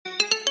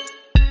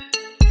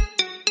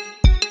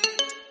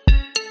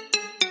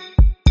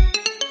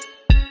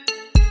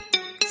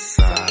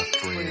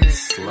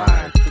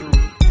slide through.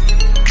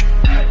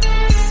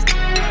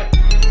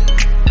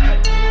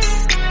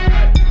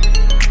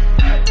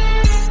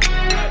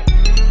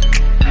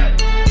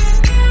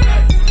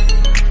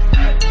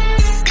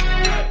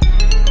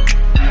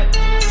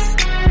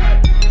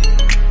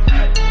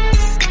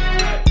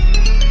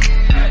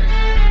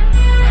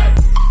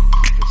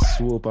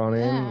 Swoop on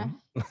in.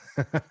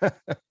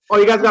 Oh,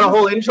 you guys got a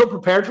whole intro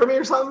prepared for me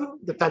or something?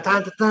 It's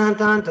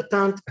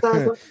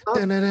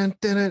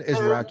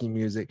Rocky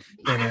music.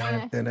 You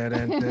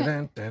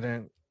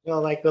know,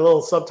 like the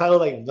little subtitle,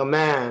 like the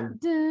man,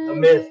 the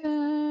myth.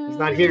 He's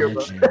not here,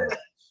 but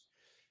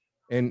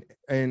and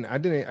I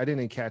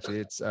didn't catch it.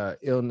 It's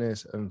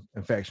illness,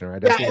 infection,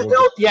 right?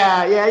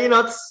 yeah, you know,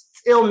 it's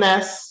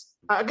illness.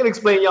 I can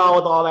explain y'all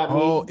what all that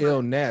means. Oh,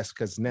 illness,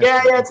 because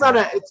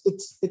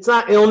it's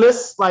not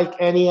illness like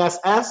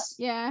NESS.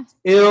 Yeah.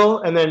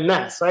 Ill and then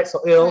ness, right?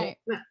 So ill.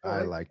 Right.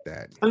 I like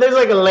that. And there's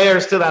like a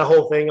layers to that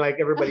whole thing,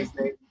 like everybody's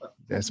saying.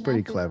 That's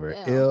pretty clever.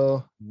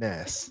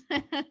 Illness.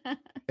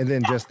 And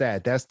then just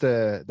that's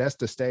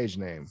the stage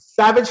name.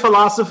 Savage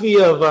philosophy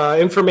of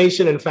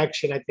information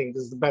infection, I think,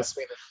 is the best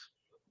way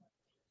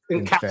to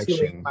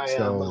encapsulate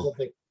the whole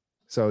thing.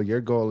 So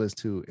your goal is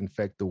to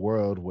infect the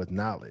world with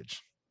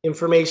knowledge.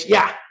 Information,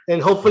 yeah,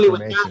 and hopefully with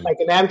that, like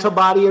an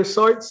antibody of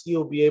sorts,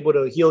 you'll be able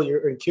to heal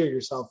and cure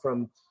yourself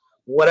from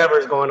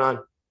whatever's going on.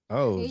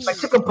 Oh, it's like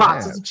chicken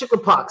pox. It's a chicken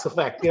pox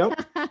effect, you know.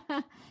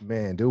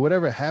 Man, dude,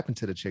 whatever happened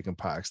to the chicken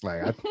pox?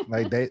 Like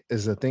that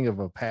is a thing of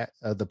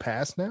the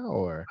past now,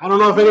 or I don't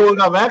know if anyone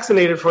got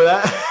vaccinated for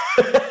that.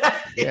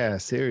 Yeah,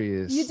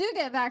 serious. You do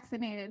get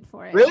vaccinated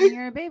for it. Really? When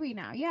you're a baby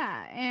now,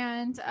 yeah,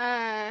 and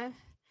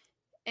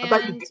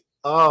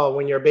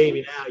when you're a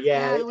baby now,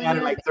 yeah, when added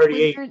you're, like 38.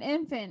 when you're an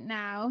infant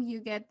now, you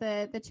get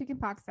the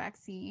chickenpox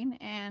vaccine,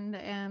 and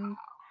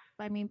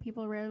I mean,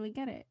 people rarely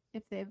get it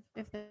if they're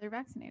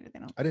vaccinated. They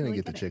don't. I didn't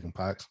get the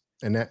chickenpox,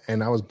 and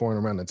I was born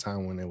around the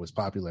time when it was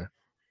popular.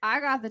 I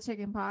got the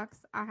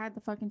chickenpox. I had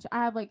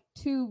I have like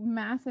 2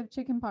 massive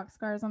chickenpox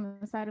scars on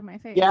the side of my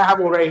face. Yeah, I have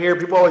one right here.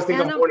 People always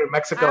think I'm born in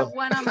Mexico. I have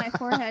one on my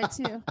forehead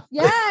too.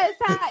 Yeah,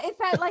 it's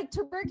that like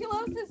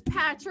tuberculosis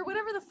patch or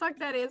whatever the fuck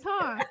that is,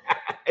 huh?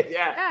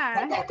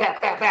 Yeah.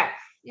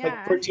 Yeah.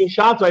 Like 13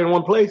 shots right in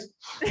one place.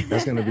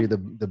 That's gonna be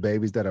the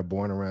babies that are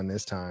born around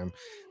this time.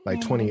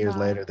 Like 20 years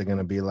later, they're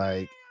gonna be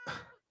like,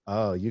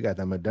 "Oh, you got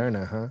the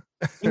Moderna, huh?"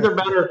 These are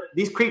better.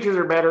 These creatures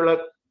are better.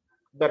 Look,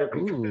 better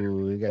creatures.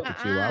 Ooh, you got the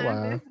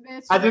Chihuahua.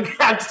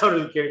 I'm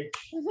totally kidding.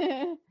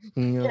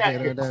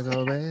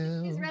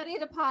 She's ready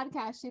to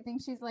podcast. She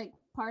thinks she's like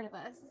part of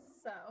us.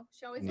 So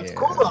she always That's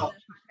cool though.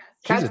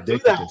 Cats do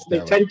that.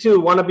 They tend to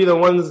want to be the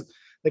ones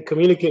that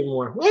communicate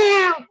more.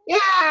 Yeah.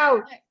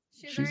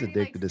 She's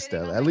addicted to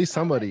Stella. At least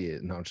somebody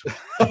is. No,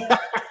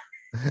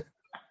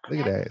 look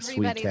at that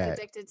sweet cat. Everybody's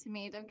addicted to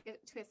me. Don't get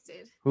it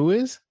twisted. Who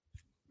is?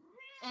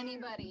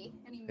 Anybody.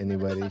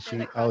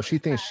 She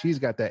thinks she's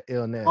got that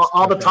illness.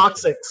 All the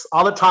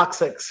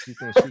toxics. She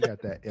thinks she got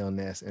that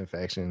illness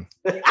infection.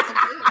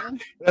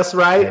 That's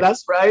right.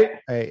 That's right.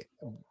 Hey,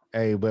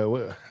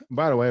 but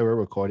by the way, we're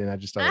recording. I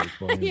just started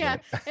recording. Yeah.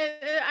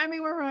 I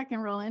mean, we're rock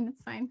and rolling.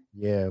 It's fine.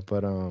 Yeah,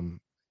 but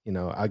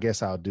I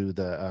guess I'll do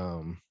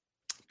the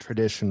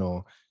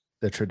traditional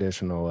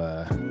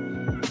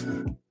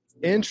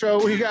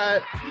intro. We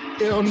got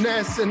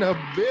illness in the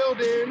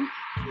building.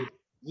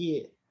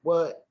 Yeah.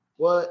 What?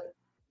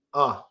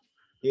 Oh,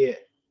 yeah.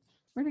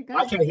 Where'd it go?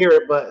 I can't hear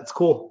it, but it's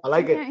cool. I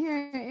like it. Can't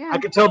hear it. Yeah. I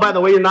can tell by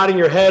the way you're nodding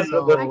your head.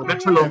 So, the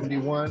metronome.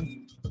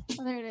 71.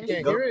 Oh, there it is. You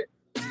can't hear it?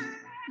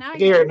 Now I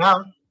can hear it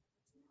now.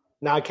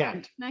 Now I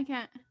can't. No, I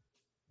can't.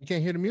 You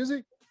can't hear the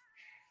music?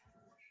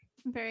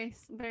 Very,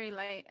 very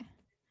light.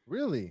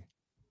 Really?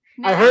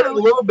 I heard it a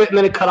little bit and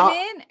then it cut off.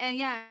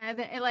 And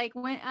it like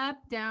went up,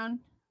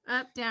 down.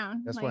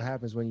 That's what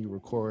happens when you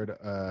record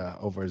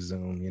over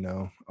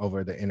Zoom,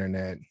 over the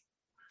internet.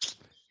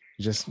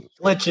 Just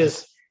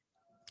glitches.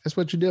 That's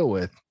what you deal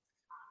with.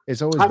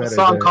 It's always better. I have a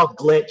song called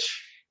Glitch.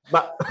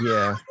 But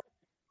yeah.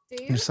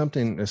 There's some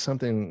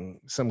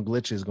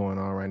glitches going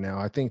on right now.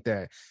 I think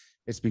that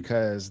it's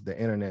because the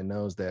internet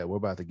knows that we're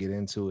about to get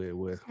into it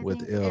with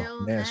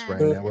illness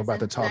right now. We're about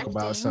to talk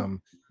about some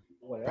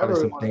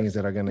things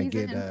that are gonna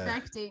get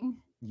infecting.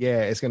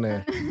 It's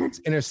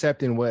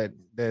intercepting what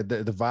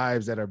the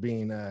vibes that are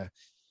being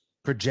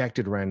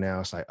projected right now.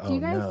 It's like, do you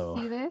guys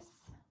see this?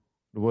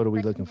 What are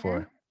we looking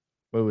for?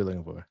 What are we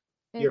looking for?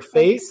 Your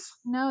face?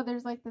 No,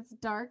 there's like this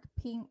dark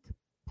pink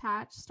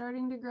patch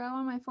starting to grow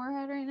on my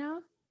forehead right now.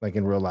 Like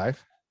in real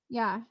life?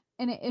 Yeah,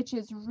 and it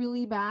itches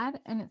really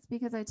bad, and it's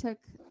because I took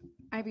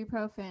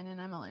ibuprofen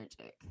and I'm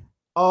allergic.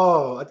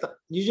 Oh,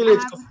 usually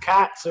it's because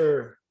cats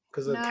or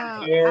because of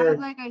cat hair. I had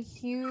like a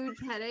huge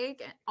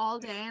headache all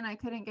day, and I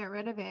couldn't get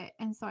rid of it,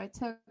 and so I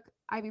took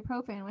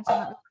ibuprofen, which I'm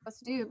not supposed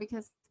to do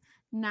because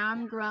now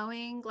I'm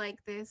growing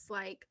like this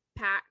like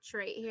patch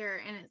right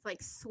here, and it's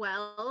like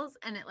swells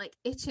and it like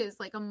itches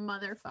like a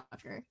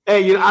motherfucker.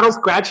 Hey, I don't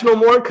scratch no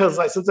more because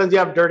like sometimes you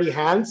have dirty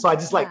hands, so I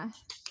just like.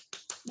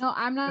 No,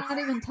 I'm not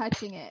even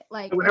touching it.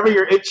 Like whenever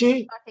you're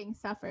itchy, fucking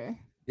suffer.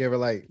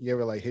 You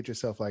ever hit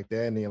yourself like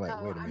that, and then you're like,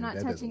 wait a minute, I'm not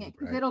touching it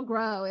because right. it'll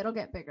grow. It'll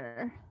get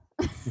bigger.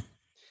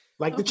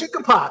 Like the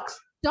chicken pox.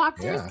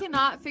 Doctors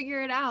cannot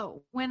figure it out.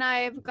 When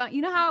I've got,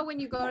 you know how when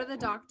you go to the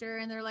doctor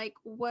and they're like,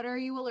 what are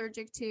you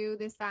allergic to?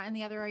 This, that, and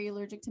the other. Are you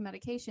allergic to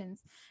medications?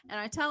 And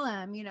I tell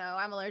them, you know,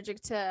 I'm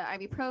allergic to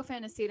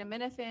ibuprofen,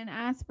 acetaminophen,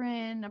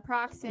 aspirin,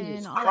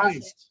 naproxen, all that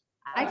shit.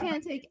 I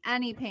can't take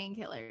any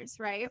painkillers,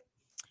 right?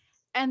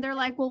 And they're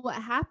like, well,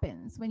 what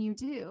happens when you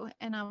do?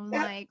 And I'm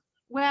like,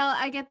 well,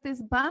 I get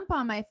this bump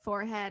on my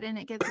forehead and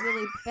it gets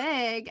really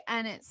big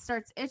and it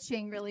starts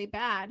itching really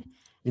bad.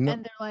 And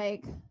they're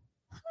like,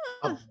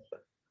 huh.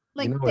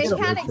 Like, they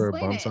can't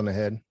explain bumps on the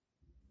head.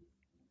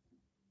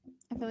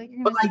 I feel like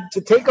you're gonna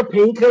to take a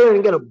painkiller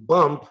and get a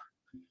bump.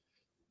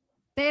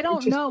 They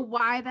don't know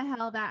why the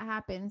hell that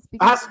happens.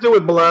 Because it has to do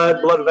with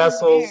blood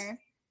vessels.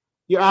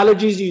 Your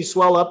allergies, you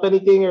swell up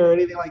anything or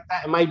anything like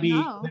that? It might be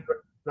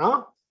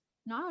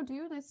no,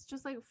 dude. It's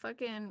just like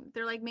fucking.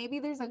 They're like, maybe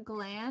there's a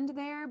gland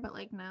there, but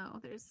like, no,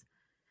 there's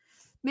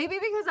maybe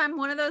because I'm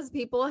one of those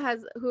people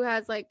who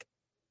has like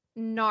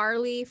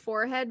gnarly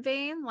forehead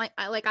vein, like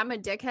I'm a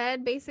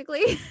dickhead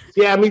basically.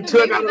 Yeah, me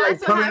too. I got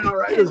like coming out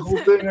right this whole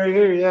thing right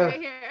here. Yeah,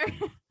 right here.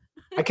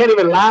 I can't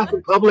even laugh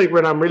in public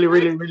when I'm really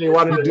wanting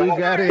to laugh.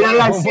 Got it.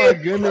 Yeah, oh my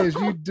goodness,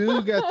 you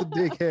do got the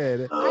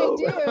dickhead. I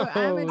do.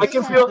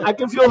 I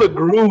can feel the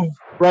groove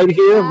right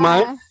here of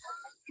mine.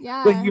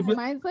 Yeah,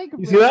 mine's like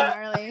really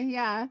gnarly.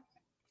 Yeah.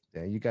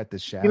 Yeah, you got the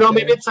shaft. You know,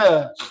 maybe it's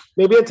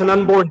an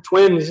unborn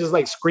twin. It's just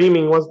like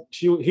screaming once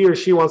he or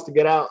she wants to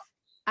get out.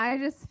 I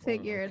just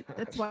figured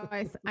that's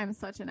why I'm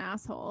such an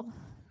asshole,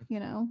 you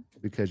know,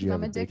 because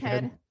I'm a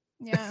dickhead.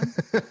 Yeah.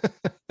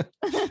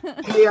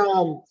 Hey,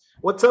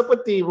 what's up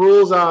with the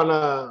rules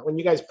on when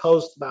you guys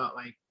post about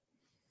like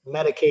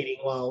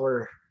medicating while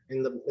we're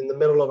in the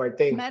middle of our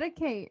thing?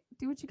 Medicate.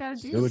 Do what you gotta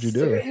do. Do what you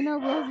do. There ain't no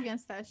rules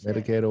against that shit.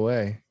 Medicate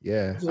away.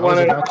 Yeah. I was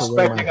about to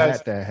wear my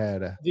hat that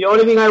had the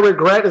only thing I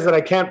regret is that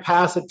I can't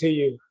pass it to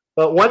you.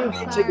 But one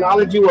day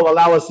technology will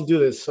allow us to do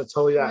this. So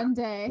tell you that.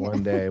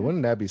 One day.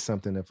 Wouldn't that be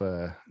something if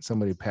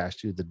somebody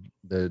passed you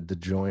the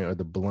joint or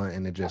the blunt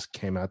and it just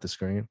came out the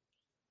screen?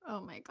 Oh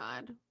my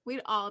God.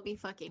 We'd all be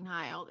fucking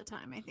high all the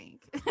time, I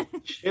think.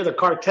 Yeah, the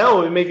cartel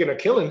would be making a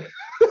killing.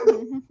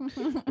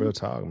 Real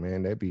talk,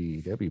 man. They'd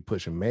be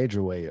pushing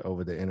major weight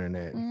over the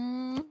internet.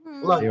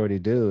 Mm-hmm. They already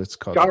do. It's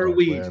called jar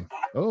weed.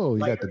 Oh,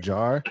 you got the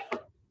jar?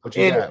 What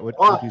you got? What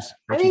I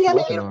think I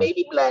got a little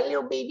baby blood,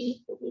 little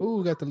baby.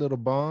 Ooh, got the little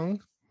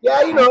bong.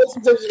 Yeah, you know,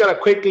 sometimes you gotta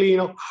quickly,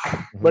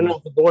 run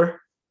out the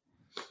door.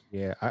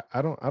 Yeah,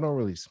 I don't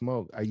really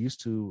smoke. I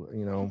used to,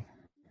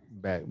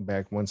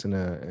 back once in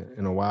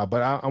a while,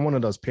 but I'm one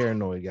of those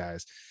paranoid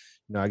guys.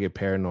 You know, I get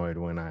paranoid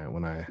when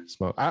I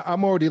smoke.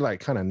 I'm already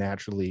like kind of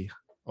naturally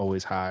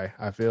always high.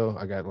 I feel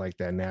I got like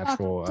that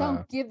natural.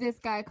 Don't give this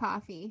guy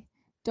coffee.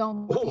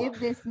 Don't give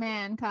this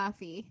man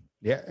coffee.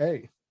 Yeah,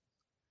 hey,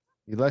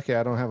 you're lucky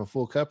I don't have a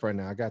full cup right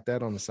now. I got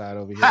that on the side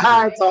over here.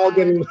 It's all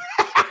getting.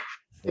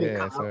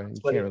 Yeah, so you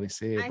can't really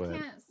see it. I but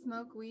can't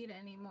smoke weed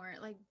anymore.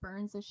 It like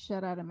burns the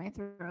shit out of my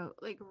throat.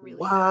 Like really.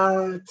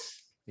 What?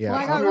 Yeah. Well,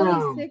 I got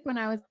really sick when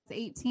I was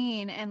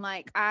 18, and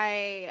like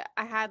I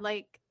had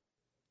like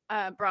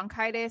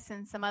bronchitis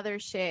and some other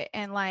shit,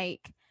 and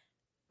like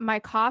my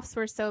coughs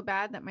were so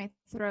bad that my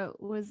throat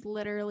was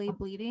literally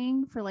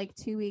bleeding for like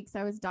 2 weeks.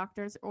 I was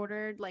doctor's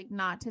ordered like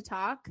not to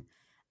talk,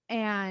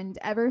 and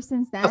ever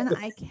since then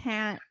I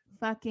can't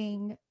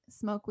fucking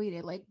smoke weed.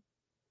 It like.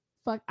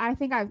 Fuck, I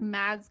think I have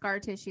mad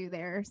scar tissue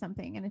there or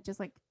something, and it just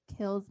like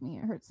kills me.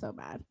 It hurts so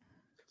bad.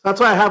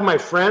 That's why I have my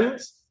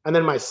friends and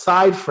then my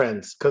side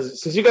friends,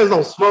 because since you guys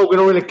don't smoke, we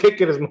don't really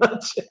kick it as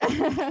much.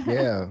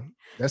 Yeah,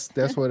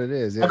 that's what it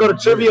is. I go to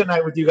trivia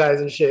night with you guys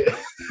and shit.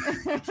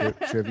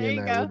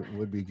 Trivia night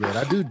would be good.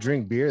 I do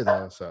drink beer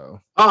though, so.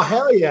 Oh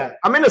hell yeah!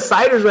 I'm into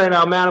ciders right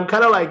now, man. I'm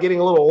kind of like getting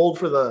a little old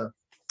for the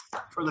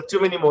too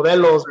many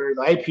modelos or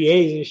the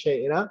IPAs and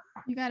shit, you know.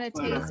 You got a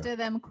taste of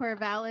them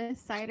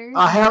Corvallis ciders?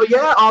 Oh hell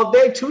yeah! All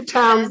day, 2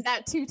 Towns.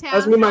 That 2 Towns.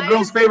 That's me, my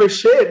girl's favorite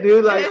shit,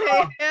 dude. Like,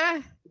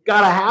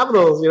 gotta have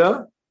those, you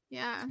know.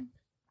 Yeah.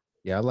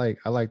 Yeah,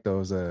 I like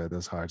those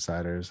hard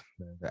ciders,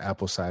 the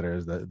apple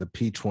ciders, the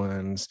peach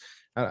ones.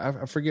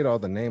 I forget all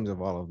the names of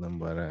all of them,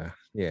 but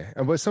yeah.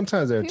 But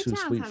sometimes they're too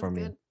sweet for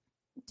me.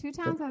 2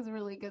 Towns has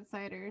really good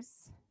ciders.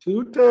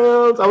 2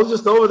 Towns. I was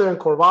just over there in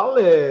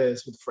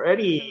Corvallis with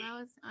Freddie.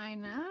 I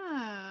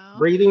know.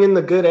 Breathing in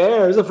the good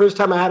air. It was the first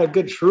time I had a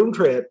good shroom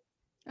trip.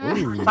 I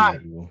was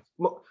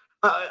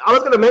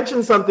going to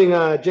mention something,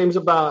 James,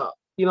 about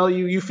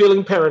you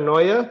feeling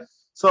paranoia.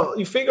 So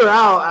you figure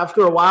out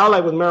after a while,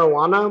 like with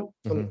marijuana,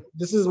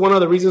 this is one of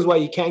the reasons why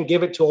you can't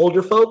give it to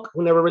older folk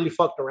who never really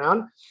fucked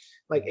around.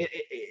 Like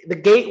the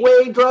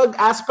gateway drug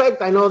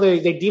aspect, I know they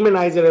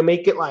demonize it and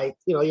make it like,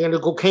 you're going to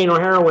do cocaine or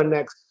heroin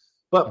next.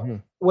 But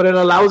what it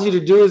allows you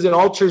to do is it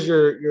alters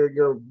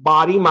your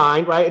body,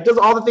 mind, right? It does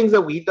all the things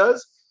that weed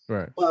does.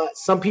 Right. But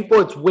some people,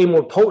 it's way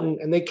more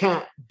potent and they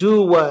can't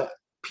do what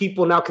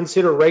people now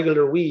consider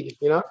regular weed,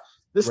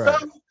 This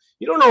stuff,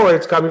 you don't know where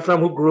it's coming from,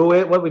 who grew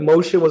it, what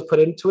emotion was put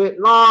into it,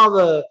 and all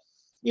the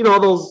you know,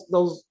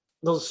 those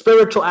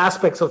spiritual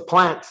aspects of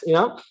plants, you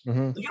know,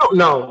 you don't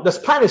know. This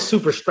plant is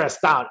super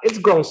stressed out. It's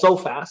grown so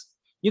fast.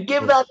 You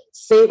give that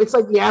same, it's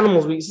like the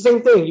animals. It's the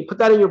same thing. You put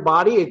that in your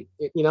body,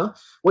 you know,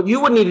 what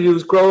you would need to do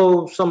is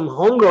grow some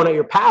homegrown at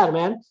your pad,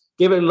 man.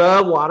 Give it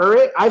love, water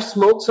it. I've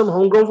smoked some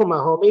homegrown from my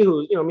homie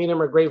who, you know, me and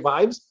him are great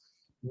vibes.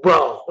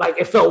 Bro, like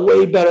it felt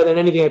way better than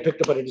anything I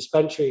picked up at a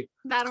dispensary.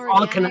 That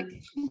organic.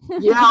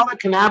 All the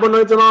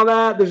cannabinoids and all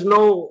that. There's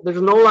no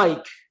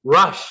like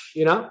rush,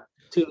 you know,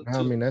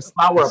 I mean, that's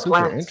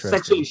plant,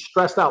 sexually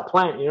stressed out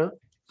plant, you know.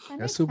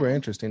 That's super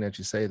interesting that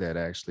you say that,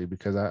 actually,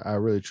 because I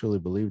really truly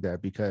believe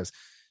that, because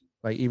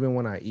like even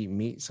when I eat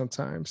meat,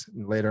 sometimes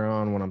later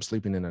on when I'm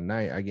sleeping in the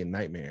night, I get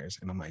nightmares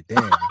and I'm like,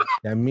 damn,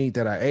 that meat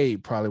that I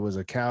ate probably was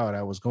a cow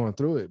that was going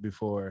through it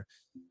before,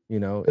 you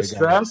know. The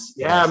stress.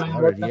 Yeah,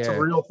 man, that's a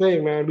real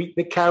thing, man.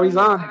 It carries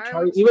on.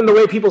 Even the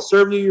way people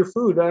serve you your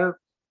food, man,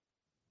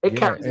 it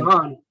carries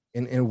on.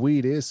 And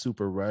weed is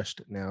super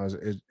rushed now.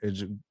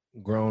 It's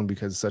grown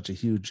because it's such a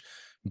huge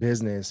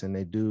business, and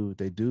they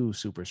do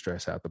super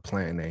stress out the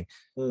plant, and they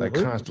like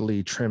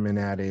constantly trimming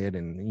at it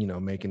and, you know,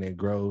 making it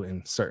grow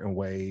in certain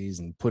ways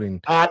and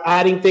putting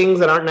adding things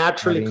that aren't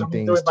naturally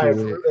coming through it by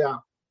fruit.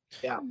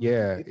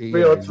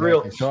 It's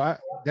real. So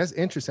that's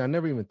interesting. I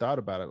never even thought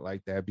about it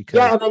like that,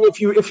 because and then if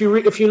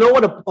you know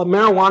what a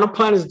marijuana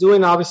plant is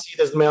doing, obviously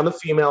there's the male and the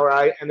female,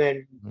 right? And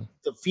then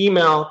the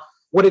female,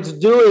 what it's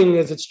doing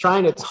is it's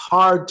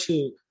hard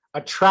to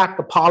attract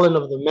the pollen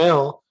of the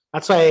male.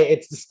 That's why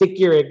it's the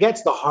stickier it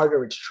gets, the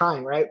harder it's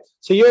trying, right?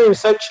 So you're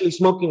essentially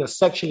smoking a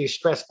sexually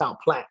stressed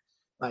out plant.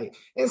 Like,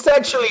 it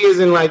sexually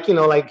isn't like, you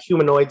know, like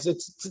humanoids.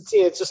 It's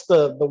just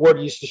the word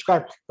you used to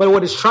describe. But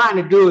what it's trying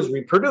to do is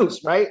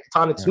reproduce, right? It's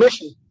on its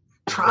mission,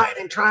 trying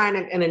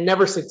and it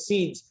never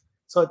succeeds.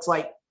 So it's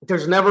like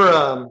there's never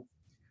a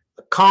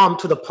calm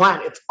to the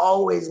plant. It's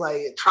always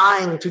like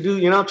trying to do,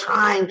 you know,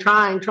 trying.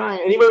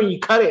 And even when you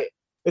cut it,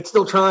 it's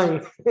still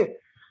trying.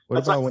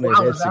 What about when it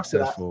is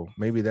successful?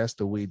 Maybe that's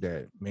the weed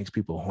that makes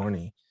people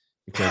horny,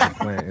 because the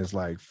plant is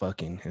like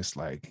fucking. It's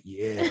like,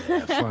 yeah,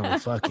 fun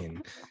with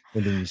fucking.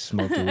 And then you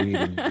smoke the weed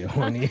and you get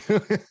horny.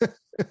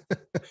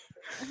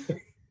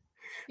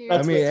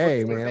 I mean,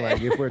 hey, man, like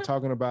if we're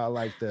talking about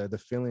like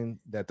the feeling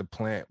that the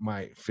plant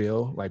might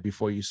feel like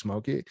before you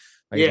smoke it,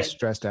 like it's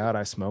stressed out,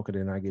 I smoke it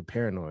and I get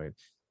paranoid.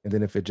 And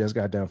then if it just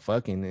got done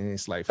fucking, and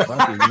it's like,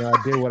 fuck it, you know,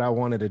 I did what I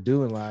wanted to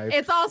do in life.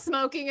 It's all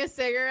smoking a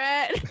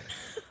cigarette.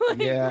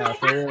 Yeah,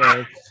 for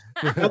real.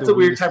 That's a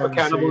weird type of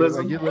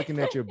cannibalism. Like, you're looking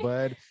at your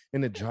bud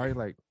in the jar, you're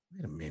like,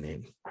 wait a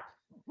minute.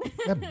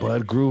 That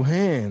bud grew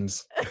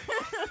hands.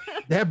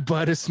 That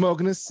bud is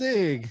smoking a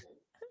cig.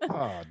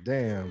 Oh,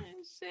 damn.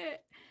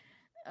 Shit.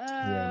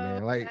 Yeah,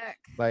 man.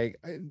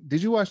 Like,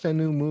 did you watch that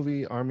new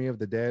movie, Army of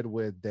the Dead,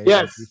 with Dave?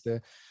 Yes.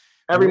 Bautista?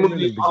 Every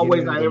movie,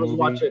 always. I always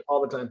watch it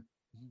all the time.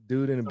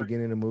 Dude, in the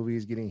beginning of the movie,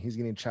 he's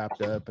getting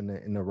chopped up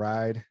in the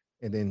ride,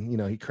 and then, you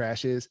know, he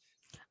crashes.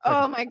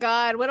 Oh my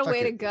God, what a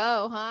way to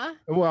go, huh?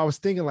 Well, I was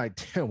thinking like,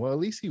 damn, well, at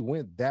least he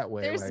went that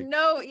way. There's that's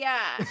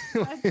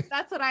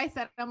what I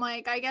said. I'm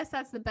like, I guess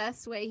that's the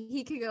best way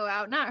he could go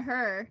out, not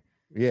her.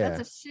 Yeah,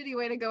 that's a shitty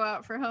way to go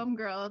out for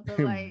homegirl. But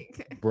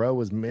like, bro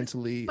was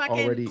mentally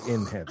already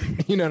in heaven.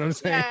 You know what I'm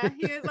saying?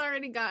 Yeah, he was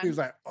already gone. He was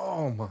like,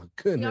 oh my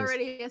goodness, he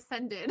already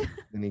ascended.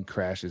 And he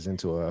crashes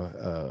into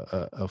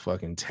a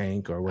fucking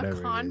tank or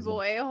whatever. A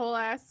convoy, a whole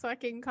ass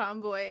fucking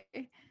convoy.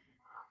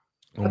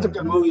 That's a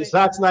good movie.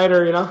 Zack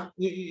Snyder, you know,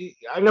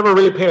 I never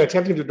really paid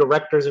attention to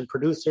directors and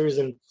producers,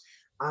 and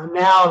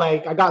now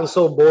like I gotten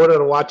so bored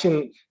of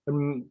watching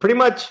pretty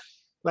much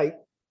like.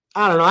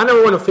 I don't know. I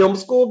never went to film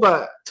school,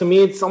 but to me,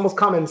 it's almost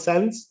common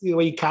sense the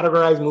way you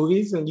categorize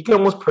movies, and you can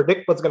almost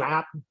predict what's going to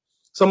happen.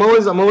 So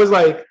I'm always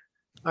like,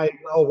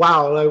 oh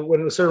wow, like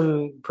when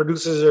certain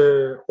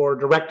producers or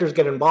directors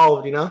get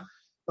involved, you know,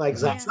 like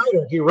Zack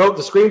Snyder, he wrote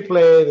the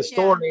screenplay, the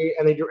story,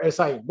 and it's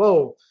like,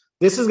 whoa,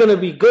 this is going to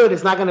be good.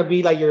 It's not going to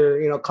be like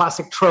your, you know,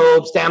 classic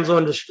tropes, damsel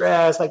in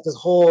distress, like this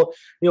whole,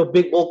 you know,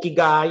 big bulky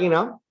guy, you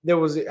know.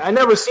 I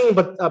never seen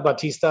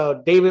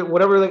Bautista, David,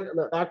 whatever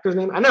the actor's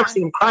name. I never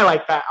seen him cry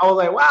like that. I was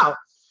like, wow,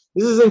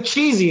 this isn't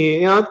cheesy.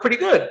 You know, it's pretty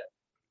good.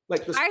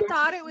 Like I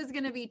thought it was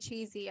gonna be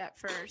cheesy at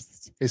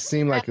first. It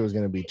seemed like it was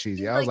gonna be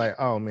cheesy. I was like,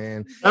 oh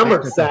man.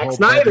 Remember Zack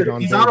Snyder?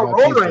 He's on a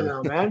roll right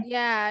now, man.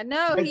 Yeah,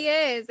 no, he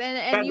is,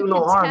 and you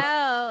can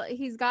tell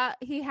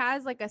he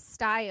has like a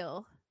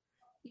style.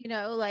 You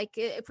know, like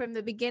from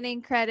the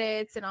beginning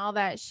credits and all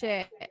that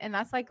shit. And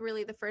that's like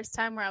really the first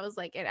time where I was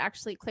like, it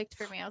actually clicked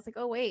for me. I was like,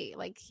 oh wait,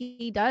 like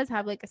he does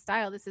have like a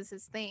style. This is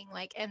his thing.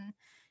 Like,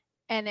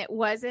 and it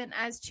wasn't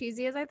as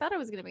cheesy as I thought it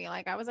was going to be.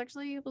 Like, I was like,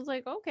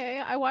 okay,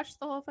 I watched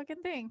the whole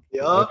fucking thing.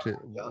 Yeah.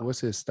 What's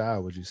his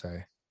style, would you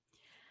say?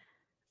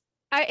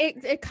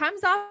 It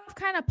comes off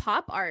kind of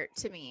pop art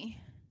to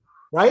me.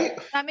 Right?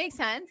 That makes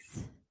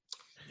sense.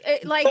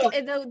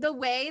 The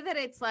way that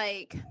it's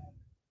like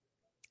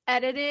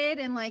edited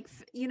and like,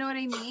 you know what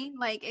I mean?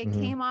 Like it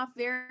came off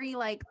very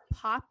like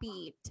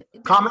poppy,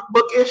 comic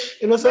bookish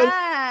in a sense.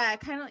 Yeah,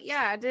 kind of.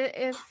 Yeah,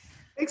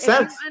 Makes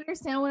sense. You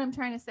understand what I'm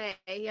trying to say.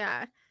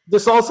 Yeah.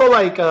 There's also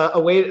like a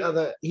way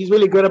that he's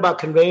really good about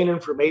conveying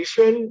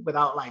information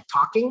without like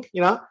talking,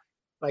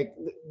 like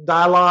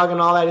dialogue and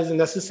all that isn't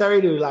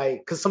necessary to like,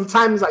 because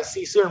sometimes I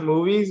see certain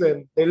movies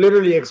and they're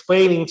literally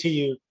explaining to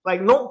you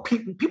like, no,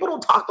 people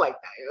don't talk like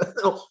that.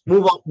 They'll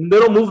move on, they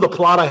don't move the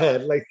plot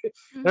ahead. Like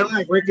they're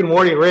like Rick and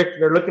Morty.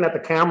 They're looking at the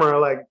camera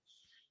like,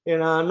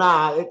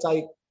 it's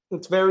like,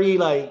 it's very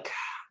like,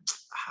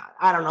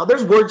 I don't know.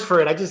 There's words for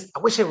it.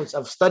 I wish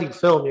I've studied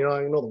film,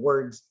 I know the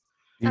words.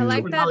 I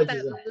like that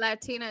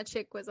Latina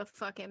chick was a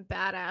fucking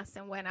badass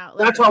and went out.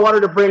 That's what I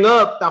wanted to bring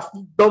up. That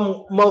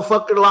dumb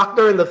motherfucker locked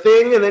her in the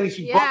thing, and then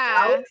she bumped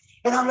out.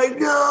 And I'm like,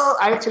 no.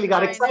 I actually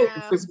got excited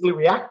and physically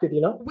reacted,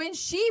 When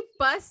she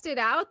busted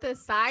out the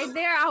side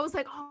there, I was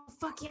like, oh,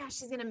 fuck yeah,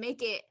 she's going to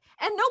make it.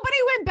 And nobody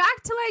went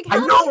back to like,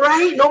 I know,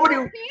 right? Nobody.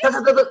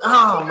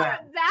 Oh, man.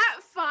 That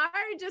far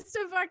just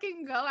to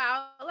fucking go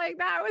out like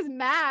that. I was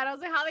mad. I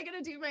was like, how are they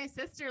going to do my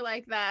sister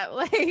like that?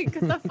 Like,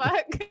 the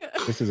fuck?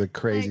 This is a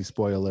crazy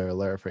spoiler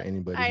alert for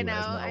anybody. I know.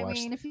 I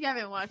mean, if you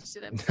haven't watched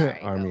it, I'm sorry.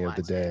 Army of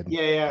the Dead.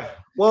 Yeah.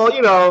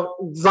 Well,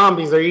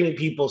 zombies are eating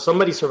people.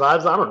 Somebody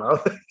survives. I don't know.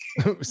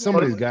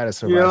 Somebody's got to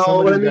survive.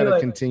 Somebody's got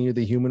to continue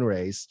the human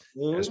race.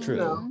 That's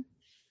true.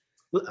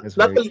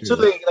 Nothing too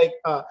like.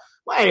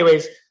 Well,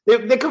 anyways,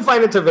 they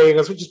confined it to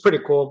Vegas, which is pretty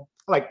cool.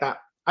 I like that.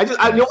 The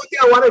only thing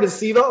I wanted to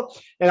see though,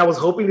 and I was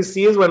hoping to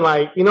see is when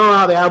like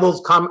how they have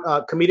those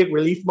comedic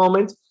relief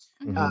moments.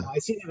 Mm-hmm. I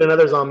see it in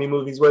other zombie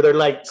movies where they're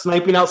like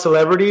sniping out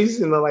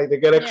celebrities and they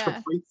get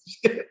extra free.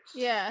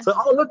 Yeah. So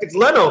look, it's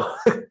Leno.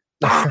 You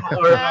know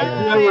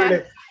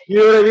what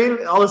I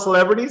mean? All the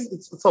celebrities.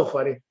 It's so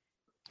funny.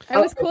 It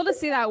was cool to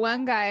see that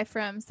one guy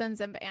from Sons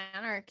of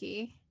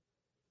Anarchy.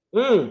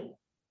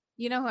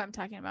 You know who I'm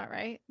talking about,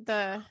 right?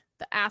 The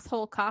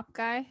asshole cop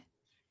guy.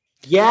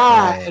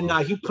 Yeah, and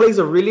he plays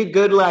a really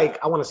good I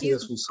want to see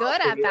this. He's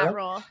good at that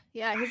role.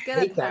 Yeah, he's good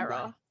at that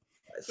role.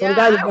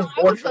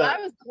 I was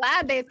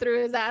glad they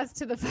threw his ass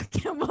to the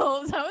fucking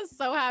wolves. I was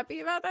so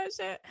happy about that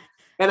shit.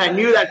 And I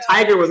knew that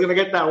Tiger was gonna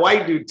get that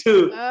white dude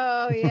too.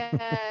 Oh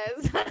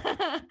yes.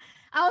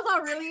 I was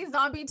all really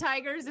zombie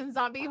tigers and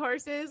zombie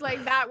horses.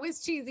 Like that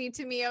was cheesy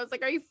to me. I was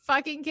like, are you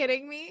fucking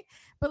kidding me?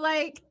 But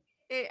I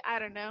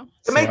don't know.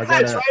 It makes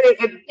sense, right?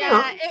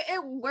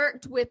 It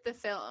worked with the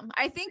film.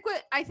 I think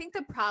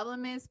the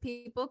problem is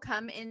people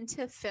come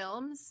into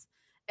films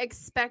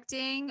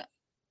expecting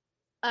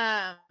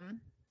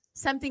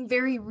something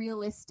very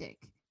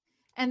realistic,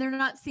 and they're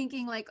not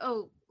thinking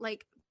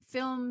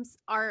films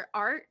are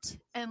art,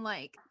 and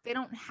they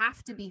don't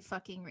have to be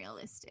fucking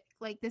realistic.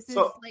 This is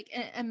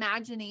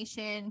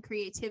imagination,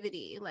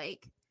 creativity.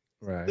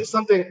 Right. This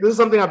is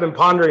something I've been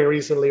pondering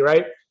recently,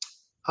 right?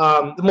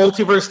 The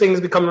multiverse thing is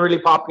becoming really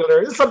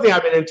popular. It's something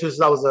I've been into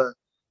since I was a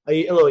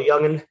little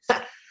youngin'.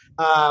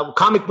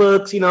 Comic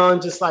books,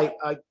 and just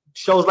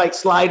shows like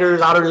Sliders,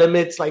 Outer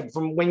Limits,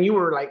 from when you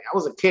were I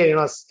was a kid,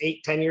 I was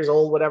 8-10 years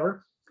old,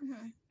 whatever.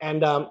 Mm-hmm.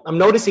 And I'm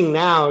noticing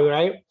now,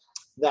 right,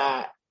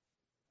 that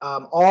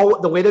all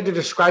the way that they're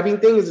describing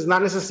things is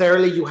not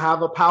necessarily you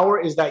have a power,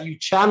 is that you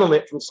channel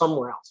it from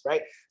somewhere else,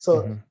 right?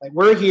 So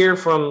we're here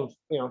from,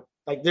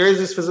 there is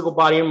this physical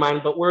body and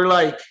mind, but we're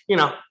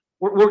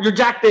you're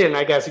jacked in,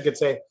 I guess you could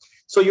say.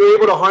 So you're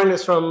able to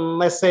harness from,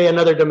 let's say,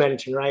 another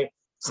dimension, right?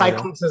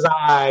 Cyclops'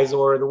 eyes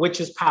or the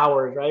witch's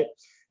powers, right?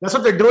 That's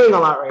what they're doing a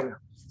lot right now.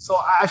 So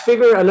I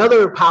figure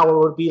another power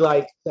would be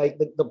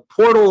the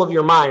portal of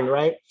your mind,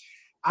 right?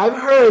 I've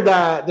heard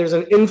that there's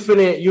an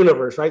infinite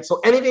universe, right?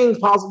 So anything's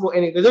possible.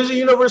 There's a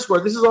universe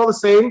where this is all the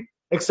same,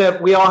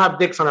 except we all have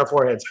dicks on our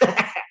foreheads.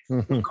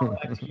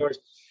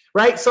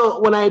 Right? So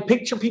when I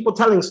picture people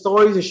telling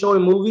stories and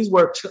showing movies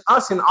where to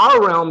us in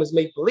our realm is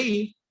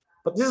make-believe,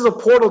 but this is a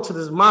portal to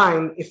this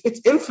mind. If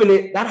it's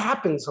infinite, that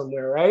happens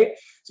somewhere, right?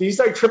 So you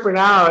start tripping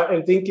out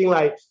and thinking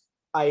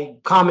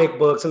comic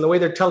books and the way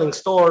they're telling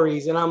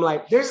stories. And I'm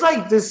like,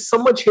 there's so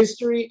much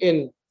history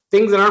in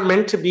things that aren't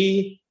meant to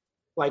be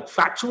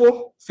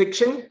factual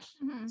fiction,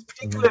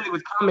 particularly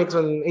with comics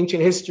and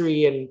ancient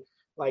history and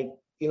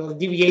the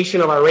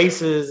deviation of our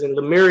races and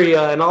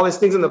Lemuria and all these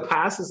things in the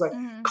past. It's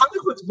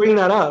comic books bring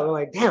that up. I'm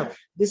like, damn,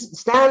 this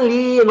Stan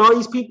Lee and all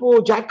these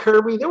people, Jack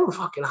Kirby, they were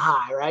fucking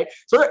high, right?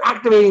 So they're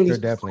activating these.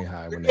 They're definitely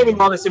high. They're getting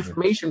all this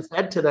information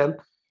fed to them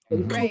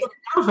and people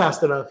don't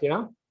fast enough,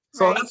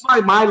 So that's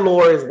why my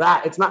lore is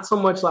that. It's not so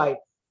much I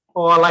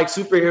like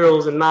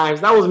superheroes and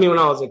knives. That was me when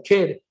I was a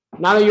kid.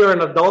 Now that you're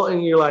an adult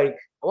and you're like,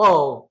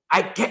 whoa,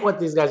 I get what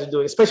these guys are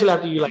doing, especially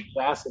after you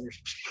acid or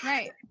something.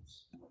 Right.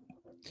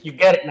 You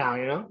get it now,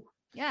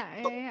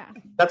 Yeah.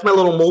 That's my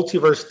little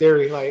multiverse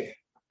theory.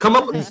 Come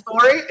up with a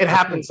story, it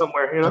happens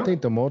somewhere, I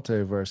think the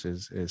multiverse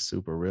is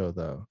super real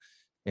though.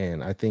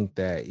 And I think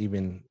that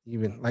even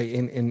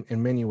in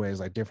many ways,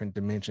 different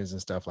dimensions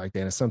and stuff like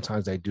that. And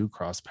sometimes they do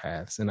cross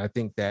paths. And I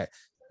think that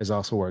is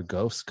also where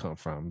ghosts come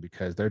from,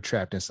 because they're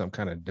trapped in some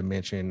kind of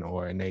dimension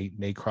and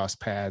they cross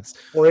paths.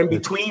 Or in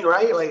between,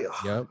 right?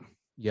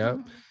 Yep.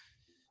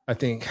 I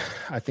think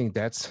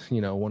that's,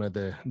 one of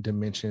the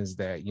dimensions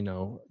that,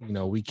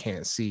 we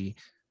can't see.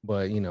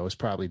 but it's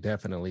probably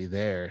definitely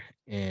there.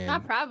 And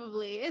not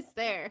probably, it's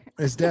there.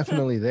 It's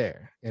definitely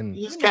there, and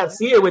you just can't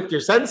see it with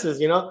your senses.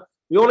 You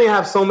only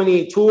have so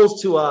many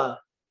tools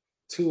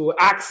to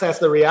access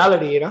the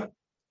reality. And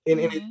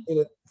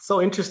it's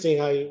so interesting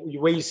how the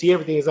way you see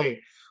everything is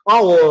like,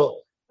 oh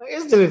well,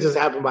 this didn't just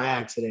happen by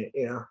accident.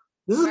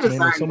 This is just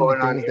so many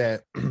things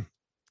that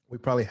we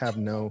probably have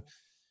no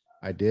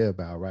idea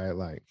about, right?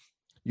 Like,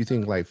 you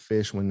think like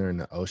fish when they're in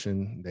the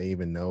ocean, they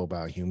even know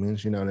about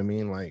humans? You know what I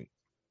mean? Like,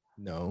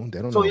 no,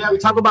 they don't. So we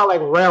talk about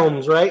like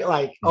realms, right?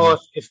 Like, oh,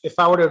 if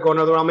I were to go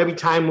another realm, maybe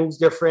time moves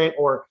different,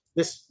 or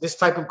this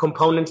type of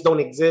components don't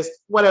exist,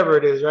 whatever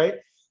it is, right?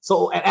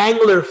 So an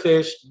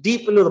anglerfish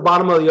deep into the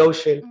bottom of the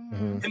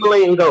ocean,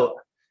 Himalayan goat,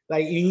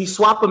 like you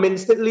swap them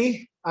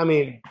instantly. I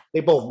mean, they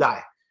both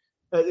die.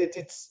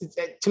 It's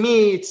to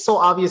me, it's so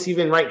obvious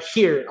even right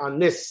here on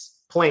this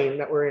plane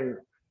that we're in,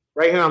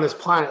 right here on this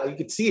planet, like, you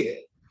could see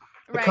it.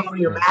 Right. Can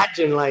you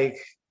imagine like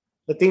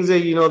the things that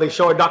they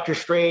show at Doctor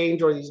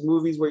Strange or these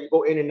movies where you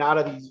go in and out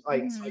of these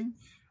like, it's like,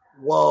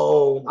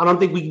 whoa! I don't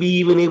think we'd be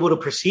even able to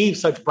perceive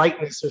such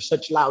brightness or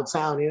such loud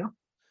sound.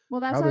 Well,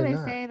 that's probably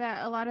why they say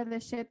that a lot of the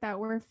shit that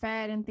we're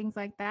fed and things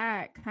like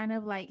that kind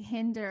of like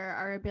hinder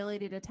our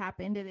ability to tap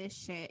into this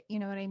shit. You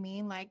know what I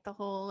mean? Like the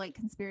whole like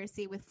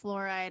conspiracy with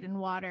fluoride and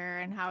water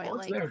and how it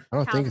like. I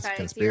don't think it's a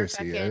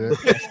conspiracy.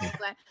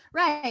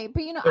 Right,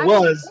 but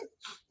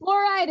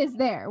fluoride is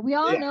there. We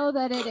all know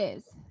that it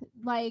is.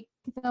 Like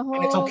the whole.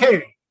 And it's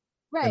okay.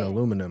 Right. And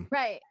aluminum.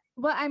 Right.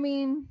 Well, I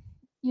mean,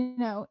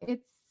 it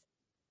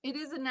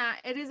is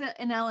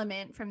an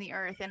element from the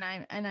earth, and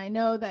I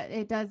know that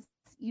it does,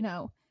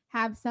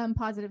 have some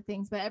positive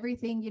things, but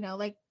everything,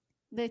 like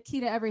the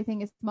key to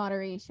everything is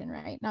moderation,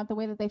 right? Not the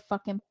way that they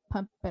fucking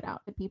pump it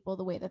out to people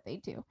the way that they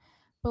do,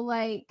 but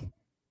like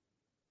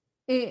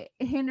it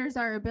hinders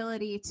our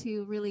ability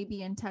to really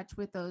be in touch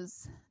with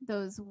those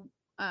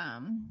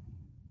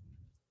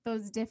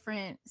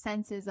different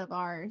senses of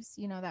ours,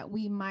 that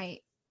we might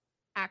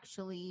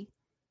actually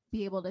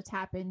be able to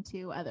tap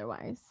into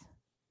otherwise.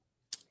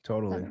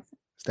 Totally.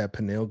 It's that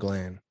pineal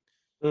gland.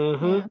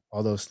 Mm-hmm.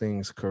 All those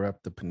things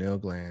corrupt the pineal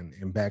gland.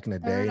 And back in the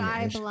day,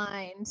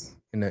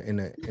 in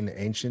the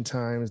ancient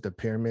times, the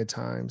pyramid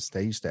times,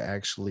 they used to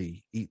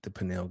actually eat the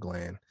pineal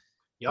gland.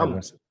 Yum.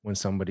 Like when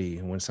somebody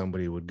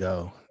would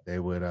go, they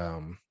would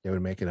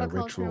make it a ritual. What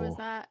culture was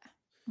that?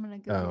 I'm gonna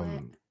Google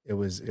it. It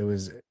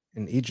was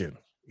in Egyptian.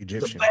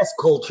 The best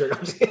culture.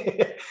 Look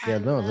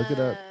it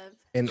up.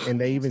 And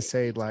they even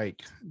say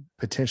like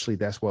potentially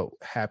that's what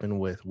happened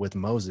with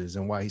Moses,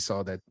 and why he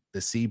saw that the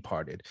sea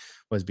parted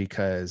was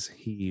because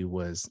he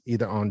was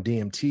either on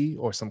DMT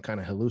or some kind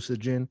of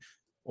hallucinogen,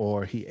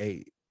 or he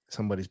ate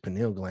somebody's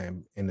pineal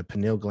gland, and the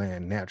pineal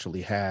gland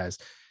naturally has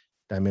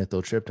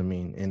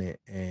dimethyltryptamine in it,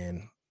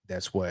 and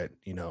that's what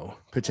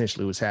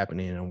potentially was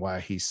happening, and why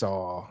he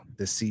saw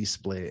the sea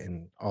split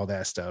and all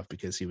that stuff,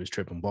 because he was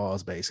tripping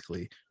balls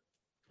basically.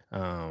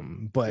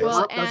 But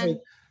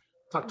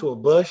talk to a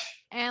bush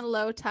and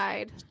low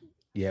tide.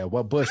 Yeah,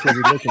 what bush was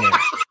he looking at?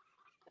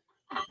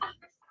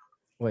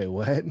 Wait,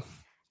 what?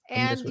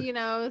 And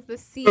the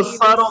sea. The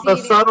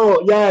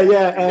subtle,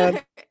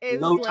 yeah, and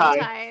low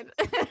tide.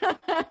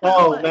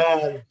 Oh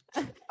man,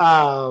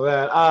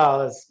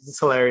 it's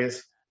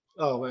hilarious.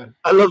 Oh man,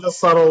 I love the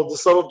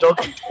subtle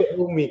jokes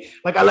with me.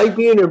 Like, I like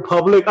being in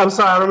public. I'm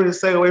sorry, I don't mean to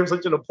stay away from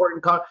such an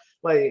important topic,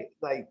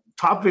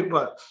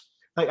 but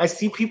like I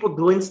see people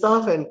doing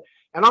stuff, and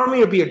I don't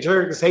mean to be a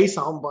jerk to say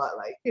something, but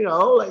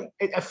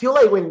I feel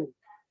like when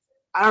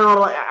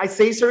I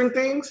say certain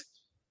things,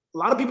 a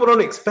lot of people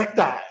don't expect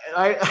that.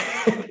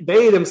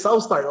 They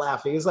themselves start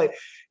laughing. It's like,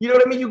 you know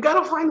what I mean? You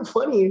gotta find the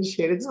funny and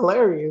shit. It's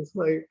hilarious.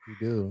 Like, you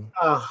do.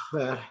 Oh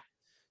man.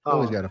 You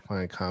always gotta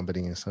find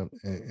comedy in something.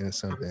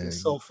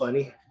 It's so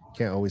funny. You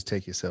can't always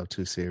take yourself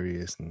too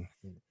serious, and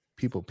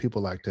people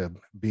like to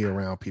be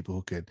around people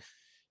who could,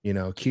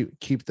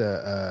 keep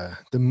the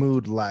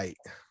mood light,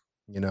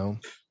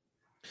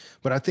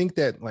 But I think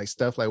that like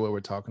stuff like what we're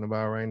talking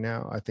about right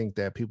now, I think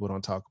that people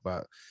don't talk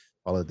about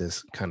all of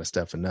this kind of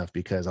stuff enough,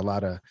 because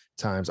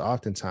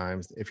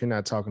oftentimes, if you're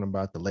not talking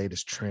about the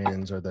latest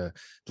trends or the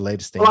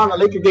latest things. Hold on,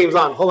 the Laker game's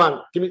on. Hold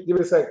on, give me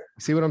a sec.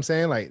 See what I'm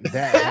saying? Like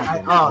that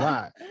happens a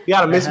lot. You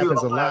gotta miss me a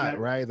lot, man.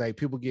 Right? Like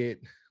people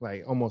get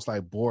like almost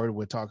like bored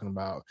with talking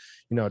about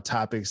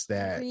topics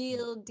that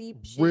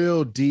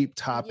real deep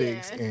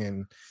topics,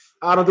 and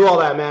I don't do all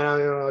that, man.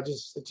 I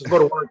just go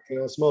to work,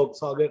 smoke.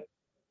 It's all good.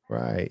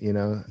 Right.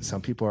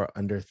 Some people are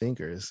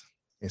underthinkers,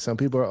 and some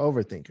people are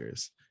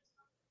overthinkers.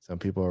 Some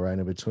people are right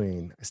in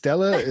between.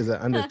 Stella is an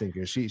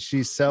underthinker.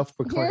 She's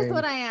self-proclaimed. Here's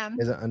what I am.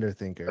 Is an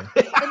underthinker.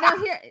 But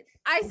no,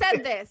 I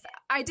said this.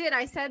 I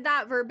said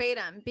that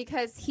verbatim,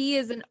 because he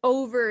is an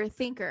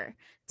overthinker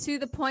to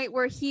the point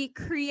where he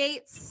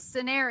creates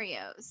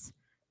scenarios,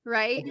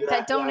 right?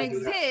 That don't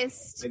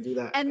exist. I do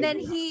that. And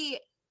then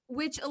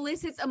which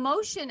elicits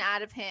emotion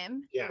out of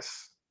him.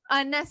 Yes.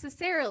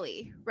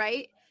 Unnecessarily,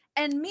 right?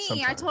 And me,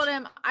 sometimes. I told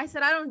him, I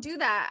said, I don't do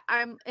that.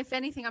 If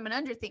anything, I'm an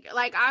underthinker.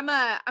 Like I'm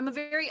a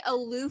very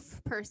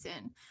aloof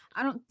person.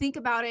 I don't think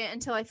about it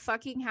until I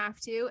fucking have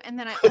to. And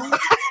then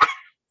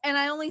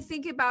I only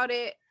think about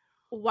it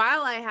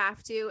while I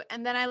have to.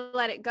 And then I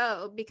let it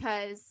go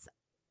because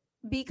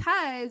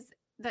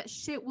that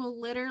shit will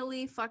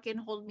literally fucking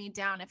hold me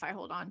down if I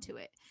hold on to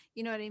it.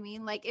 You know what I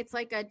mean? Like it's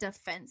like a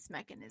defense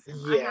mechanism.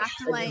 Yeah,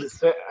 I have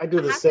to I do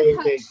the same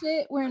thing.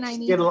 Shit when I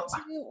need to,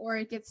 or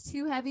it gets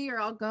too heavy, or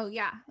I'll go,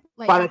 yeah.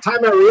 Like by the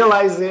time I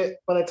realize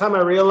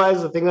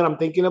the thing that I'm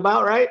thinking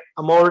about, right?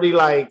 I'm already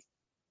like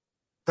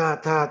ta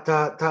ta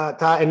ta ta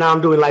ta, and now I'm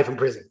doing life in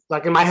prison,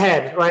 like in my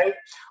head, right?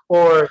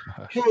 Or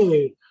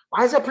hey,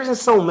 why is that person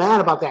so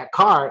mad about that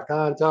car?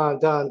 Dun, dun,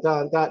 dun,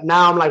 dun, dun.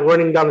 Now I'm like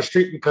running down the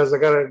street because I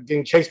got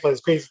getting chased by this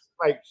crazy,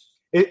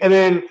 and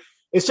then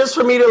it's just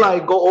for me to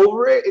like go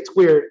over it. It's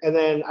weird, and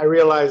then I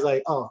realize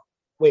like, oh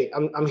wait,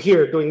 I'm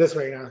here doing this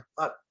right now.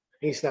 Fuck,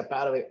 I need to snap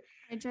out of it.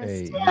 And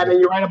then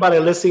you're right about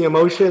eliciting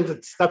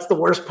emotions. That's the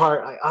worst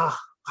part. Like,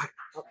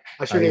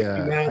 I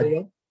shouldn't be mad. You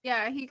know?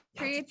 Yeah, he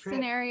creates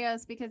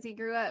scenarios because he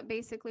grew up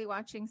basically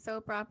watching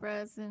soap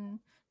operas and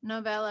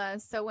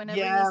novellas. So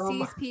whenever he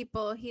sees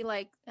people, he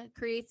like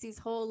creates these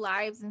whole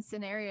lives and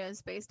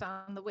scenarios based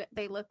on what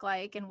they look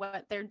like and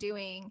what they're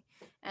doing,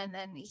 and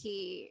then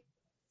he,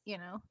 you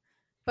know.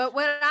 But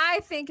what I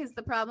think is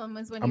the problem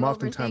is when I'm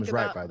oftentimes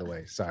right. By the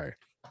way, sorry.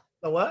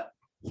 The what?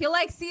 He'll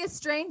like see a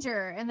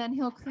stranger and then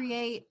he'll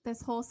create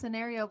this whole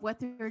scenario of what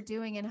they're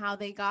doing and how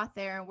they got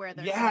there and where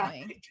they're going.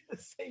 I do the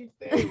same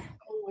thing.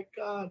 Oh my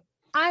God.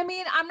 I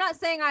mean, I'm not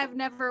saying I've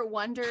never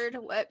wondered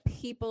what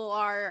people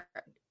are,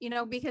 you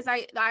know, because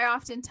I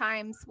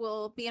oftentimes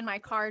will be in my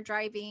car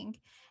driving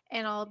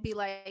and I'll be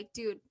like,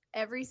 dude,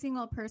 every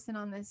single person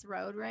on this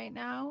road right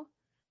now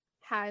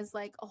has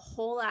like a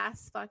whole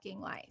ass fucking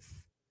life.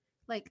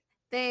 Like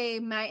they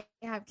might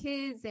have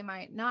kids, they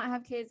might not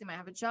have kids, they might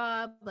have a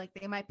job, like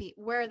they might be,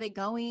 where are they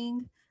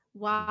going?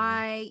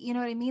 Why? You know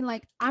what I mean?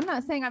 Like, I'm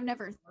not saying I've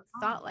never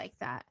thought like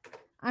that.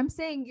 I'm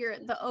saying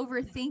the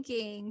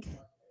overthinking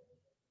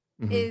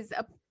is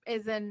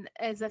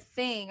a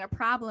thing, a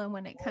problem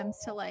when it comes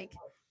to like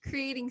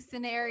creating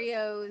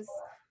scenarios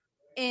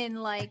in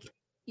like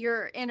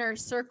your inner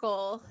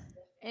circle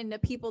and the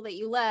people that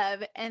you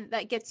love, and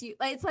that gets you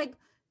like, it's like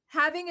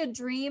having a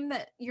dream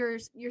that your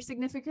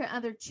significant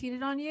other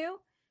cheated on you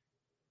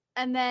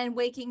and then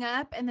waking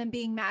up and then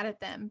being mad at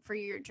them for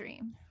your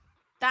dream.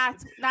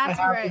 That's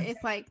where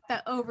it's like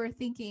the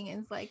overthinking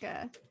is like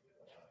a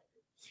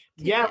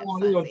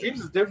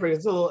dreams is different.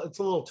 It's a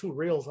little too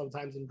real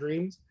sometimes in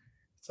dreams.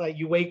 It's like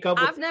you wake up.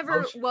 I've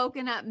never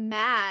woken up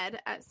mad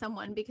at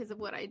someone because of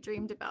what I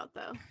dreamed about,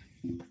 though.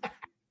 That'd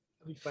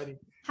be funny.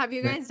 Have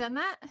you guys done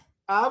that?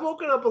 I've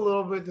woken up a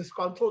little bit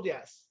disgruntled.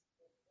 Yes.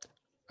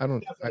 I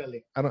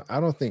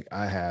don't think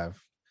I have,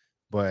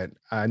 but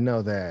I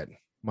know that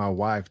my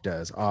wife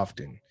does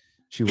often.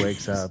 She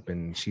wakes up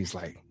and she's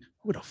like,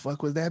 "Who the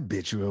fuck was that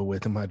bitch you were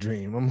with in my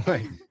dream?" I'm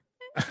like,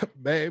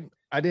 "Babe,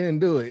 I didn't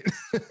do it.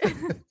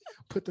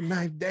 Put the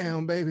knife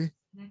down, baby."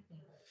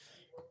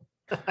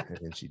 And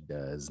then she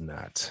does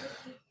not.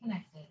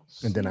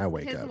 And then I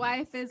wake up. His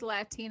wife is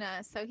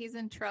Latina, so he's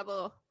in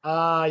trouble.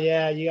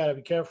 Yeah, you gotta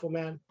be careful,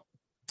 man.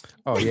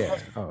 Oh yeah,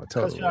 oh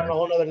totally. That's a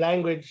whole other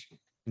language.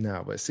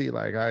 No, but see,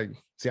 like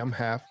I'm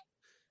half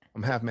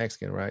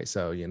Mexican, right?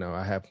 So you know,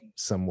 I have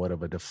somewhat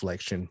of a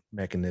deflection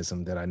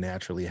mechanism that I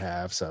naturally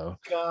have. So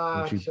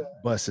when she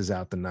busts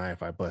out the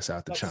knife, I bust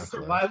out the chocolate.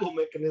 Survival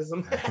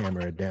mechanism. I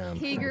hammer it down.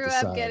 He grew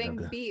up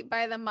getting beat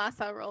by the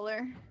masa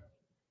roller.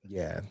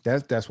 Yeah,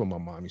 that's what my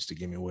mom used to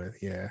give me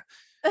with. Yeah,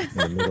 in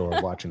the middle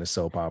of watching a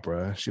soap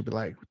opera, she'd be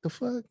like, "What the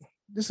fuck?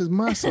 This is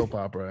my soap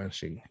opera," and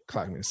she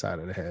clocked me in the side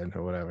of the head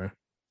or whatever.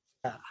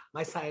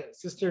 My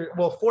sister,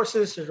 well, 4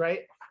 sisters,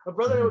 right? My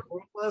brother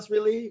with us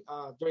really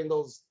during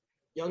those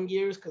young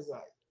years because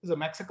he's in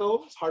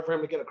Mexico. It's hard for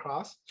him to get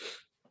across.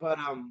 But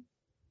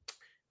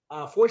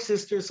 4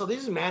 sisters. So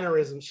these are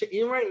mannerisms.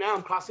 Even right now,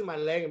 I'm crossing my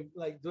leg and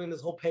like doing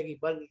this whole Peggy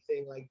Bundy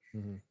thing. Like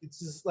it's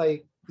just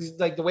like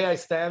the way I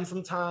stand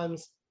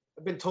sometimes.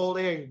 I've been told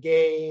they're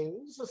gay.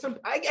 So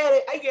I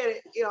get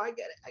it. You know, I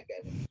get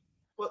it.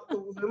 But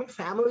the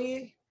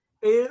family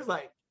is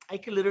like, I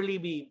could literally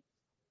be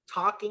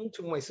talking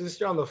to my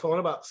sister on the phone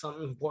about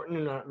something important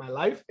in my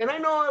life. And I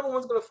know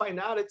everyone's going to find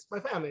out it's my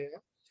family.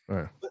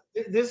 Right. But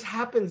this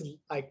happens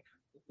like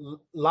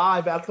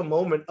live at the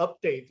moment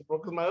updates.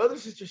 Because my other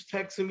sister's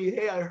texting me,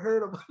 "Hey, I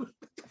heard about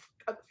it."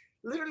 I'm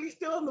literally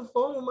still on the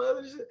phone with my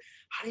other sister.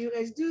 "How do you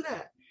guys do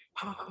that?"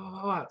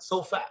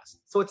 So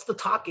fast. So it's the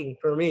talking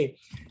for me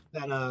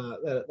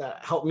that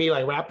helped me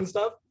like rap and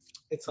stuff.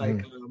 It's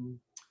like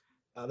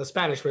the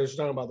Spanish where you're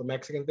talking about the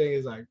Mexican thing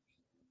is like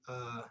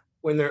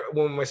when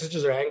my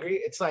sisters are angry,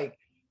 it's like,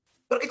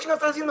 "¿Pero qué chingados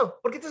estás haciendo?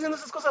 ¿Por qué estás haciendo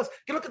esas cosas?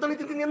 ¿Qué es lo que no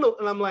estoy entendiendo?"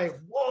 And I'm like,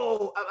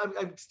 whoa,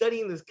 I'm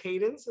studying this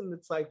cadence, and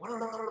it's like,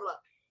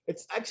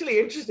 it's actually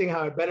interesting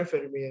how it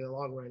benefited me in the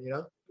long run, you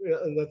know?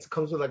 And that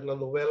comes with like the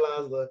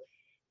novelas,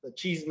 the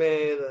chisme,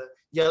 the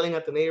yelling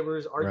at the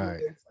neighbors,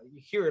 arguments. Right. Like,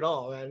 you hear it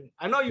all, man.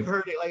 I know you've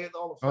heard it, like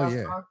all the fast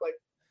talk, like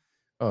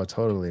Oh,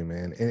 totally,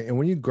 man. And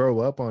when you grow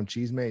up on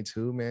Cheesemate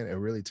too, man, it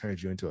really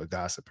turns you into a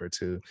gossiper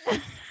too.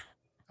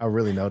 I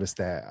really noticed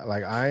that.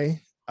 Like I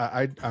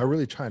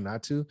really try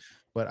not to,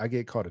 but I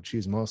get called a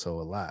chismoso a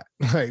lot.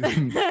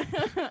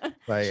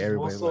 Like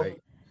everybody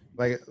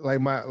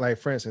like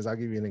for instance, I'll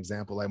give you an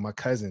example. Like my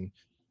cousin,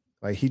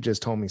 like he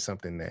just told me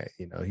something that,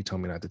 he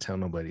told me not to tell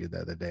nobody the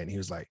other day. And he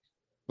was like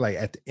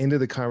at the end of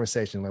the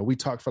conversation, like we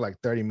talked for like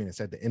 30 minutes.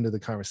 At the end of the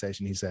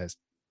conversation, he says,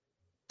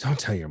 "Don't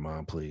tell your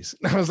mom, please."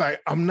 And I was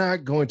like, "I'm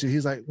not going to."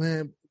 He's like,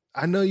 "Man,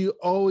 I know you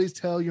always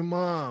tell your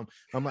mom."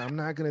 I'm like, "I'm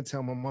not going to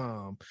tell my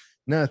mom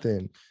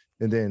nothing."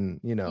 And then,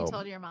 you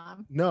told your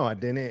mom? No, I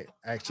didn't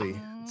actually.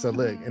 So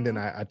look, and then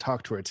I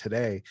talked to her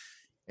today,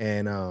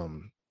 and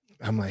I'm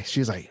like,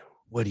 she's like,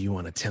 "What do you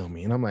want to tell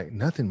me?" And I'm like,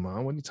 "Nothing,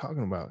 Mom. What are you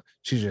talking about?"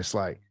 She's just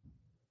like,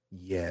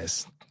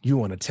 "Yes, you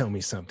want to tell me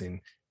something."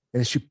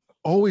 And she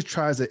always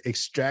tries to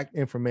extract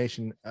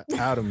information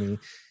out of me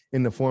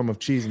in the form of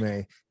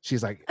Cheesemate.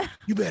 She's like,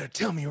 "You better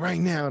tell me right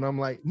now." And I'm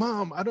like,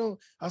 "Mom, I don't."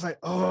 I was like,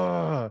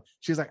 "Oh."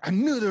 She's like, "I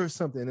knew there was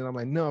something." And I'm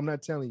like, "No, I'm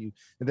not telling you."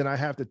 And then I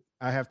have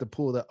to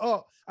pull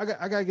I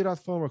gotta get off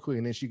the phone real quick.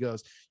 And then she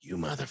goes, "You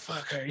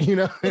motherfucker,"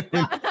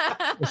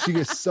 and she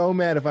gets so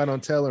mad if I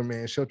don't tell her,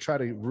 man. She'll try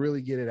to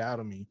really get it out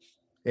of me.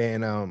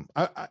 And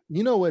I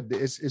you know what?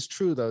 It's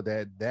true though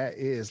that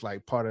is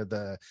like part of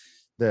the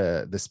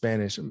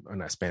Spanish, or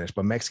not Spanish,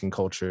 but Mexican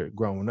culture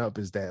growing up,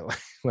 is that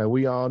like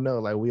we all know,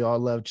 like we all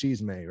love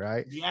Cheesemate,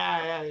 right?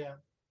 Yeah.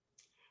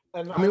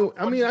 And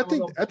I mean, I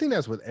think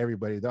that's with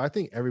everybody though. I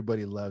think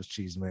everybody loves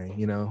Cheesemate,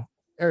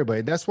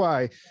 everybody. That's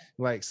why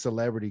like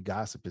celebrity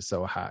gossip is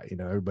so hot.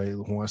 Everybody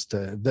wants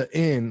the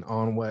in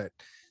on what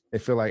they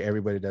feel like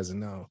everybody doesn't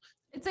know.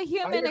 It's a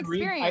human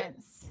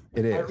experience.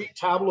 It is. I read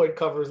tabloid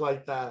covers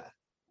like that.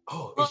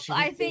 Oh, well,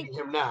 I think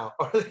him now,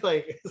 or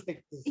like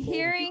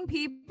hearing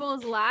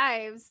people's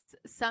lives,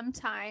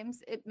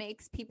 sometimes it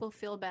makes people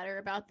feel better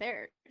about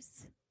theirs.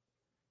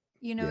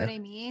 You know what I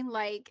mean?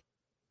 Like,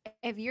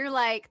 if you're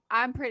like,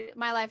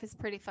 my life is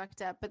pretty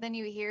fucked up, but then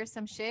you hear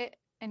some shit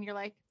and you're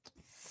like,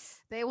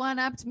 they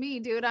one-upped me,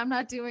 dude. I'm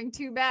not doing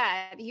too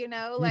bad,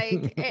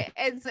 like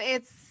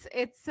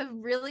it's a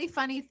really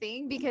funny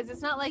thing, because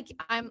it's not like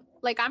I'm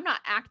not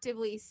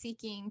actively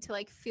seeking to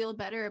like feel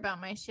better about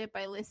my shit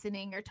by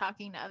listening or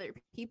talking to other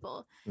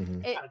people.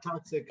 Mm-hmm.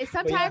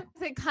 Sometimes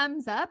it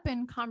comes up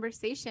in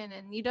conversation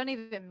and you don't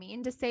even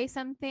mean to say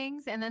some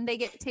things, and then they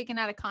get taken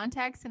out of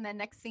context, and then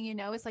next thing you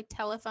know, it's like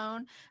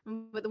telephone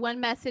with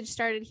one message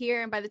started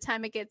here, and by the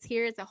time it gets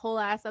here, it's a whole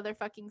ass other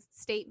fucking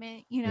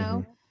statement,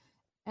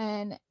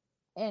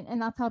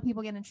 and that's how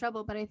people get in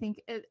trouble. But I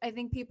think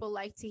people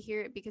like to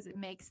hear it because it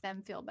makes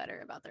them feel better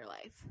about their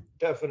life.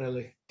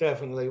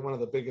 Definitely one of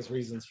the biggest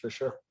reasons, for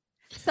sure.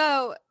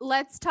 So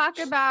let's talk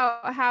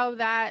about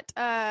how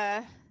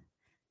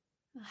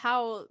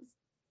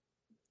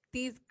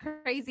these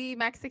crazy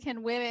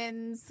Mexican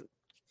women's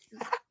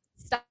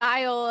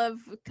style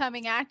of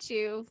coming at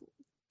you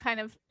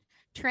kind of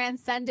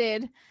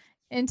transcended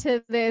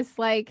into this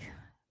like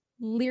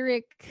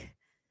lyric,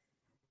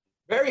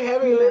 very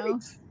heavy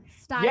lyrics.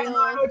 Style. Yeah,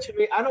 no, I know what you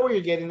mean. I know where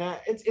you're getting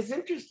at. It's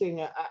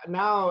interesting.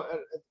 Now, at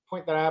the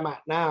point that I'm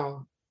at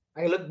now,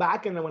 I look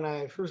back, and when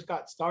I first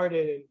got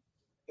started, and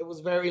it was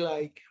very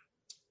like,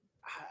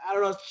 I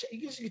don't know,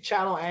 you could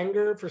channel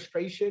anger,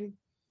 frustration,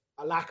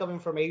 a lack of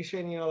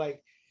information.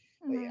 Like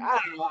I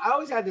don't know. I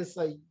always had this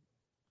like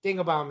thing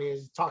about me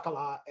is talk a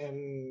lot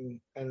and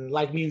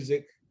like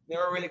music.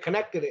 Never really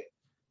connected it,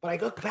 but I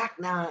look back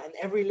now, and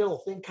every little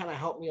thing kind of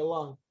helped me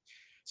along.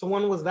 So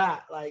one was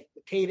that, like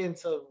the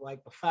cadence of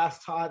like the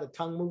fast talk, the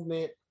tongue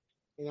movement,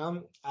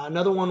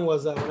 Another one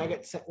was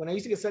when I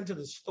used to get sent to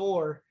the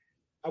store,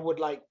 I would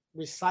like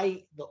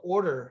recite the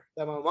order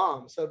that my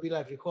mom. So it'd be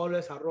like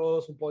frijoles,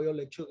 arroz, un pollo,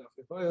 lechuga,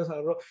 frijoles,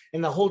 arroz,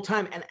 and the whole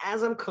time. And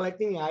as I'm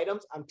collecting the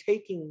items, I'm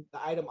taking the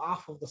item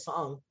off of the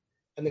song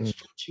and then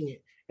stretching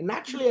it. And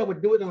naturally, I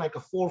would do it in like a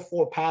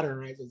 4/4 pattern,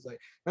 right? So it's like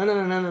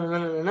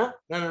no,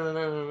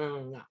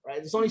 right?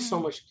 There's only so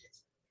much.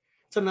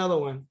 It's another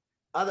one.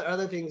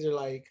 Other things are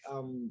like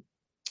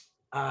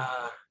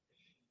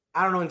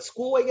I don't know, in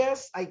school, I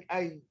guess I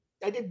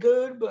did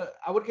good, but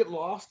I would get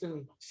lost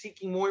in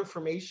seeking more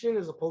information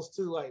as opposed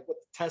to like what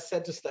the test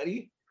said to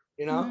study,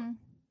 Yeah,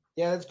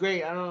 that's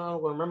great. I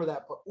don't remember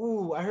that, but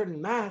I heard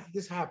in math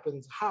this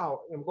happens.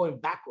 How? And I'm going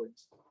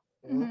backwards.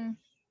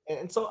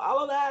 And so all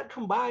of that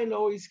combined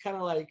always kind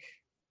of like,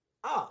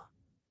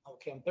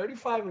 okay, I'm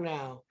 35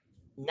 now.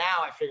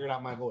 Now I figured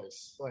out my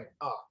voice. Like,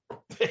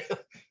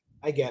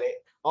 I get it.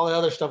 All the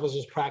other stuff was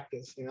just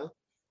practice,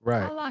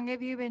 Right. How long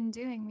have you been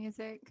doing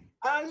music?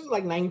 I was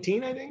like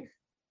 19, I think.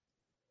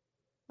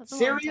 That's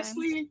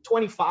seriously,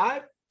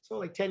 25. So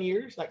like 10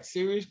 years, like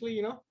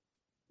seriously,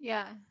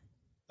 Yeah.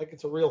 Like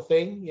it's a real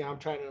thing. I'm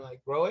trying to like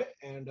grow it.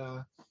 And,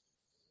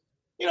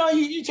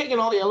 you take in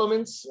all the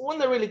elements. One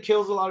that really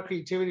kills a lot of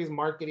creativity is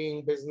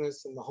marketing,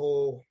 business, and the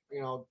whole,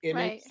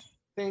 image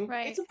thing.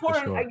 Right. It's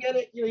important. Sure. I get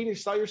it. You need to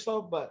sell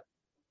yourself, but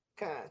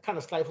kind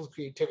of stifles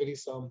creativity.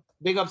 So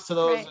big ups to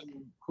those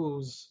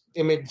whose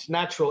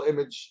natural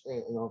image,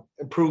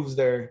 improves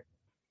their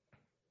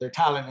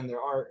talent and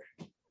their art.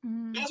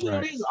 That's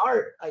what it is,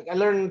 art. Like I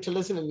learned to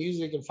listen to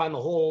music and find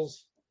the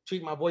holes,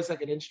 treat my voice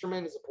like an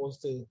instrument as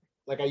opposed to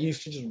like I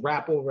used to just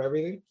rap over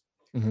everything.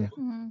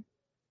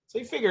 So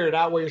you figure it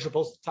out where you're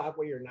supposed to talk,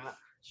 where you're not.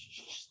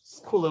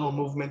 It's cool little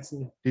movements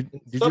and did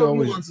you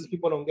always, nuances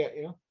people don't get,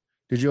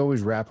 Did you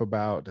always rap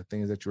about the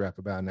things that you rap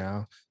about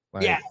now?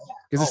 Like, yeah.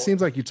 Because it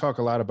seems like you talk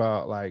a lot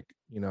about like,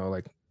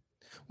 like,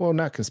 well,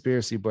 not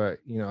conspiracy, but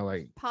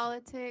like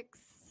politics,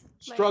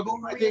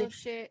 struggle, like, I think.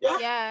 Shit.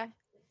 Yeah.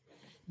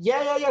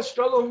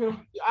 Struggle.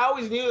 I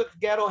always knew that the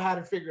ghetto had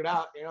it figured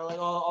out. Like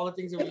all the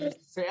things that we used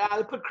to say.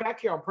 They put crack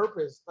here on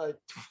purpose. Like,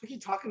 what are you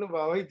talking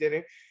about? He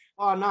didn't.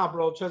 Oh, nah,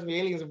 bro. Trust me,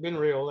 aliens have been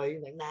real.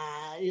 Like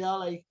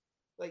nah.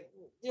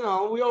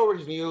 We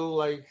always knew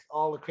like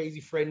all the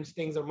crazy fringe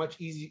things are much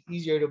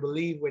easier to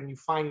believe when you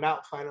find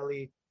out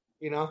finally.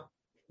 You know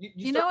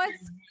what?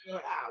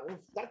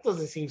 That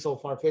doesn't seem so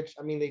far-fetched.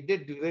 I mean, they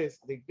did do this.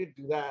 They did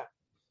do that.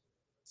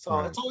 So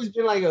it's always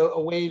been like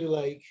a way to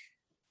like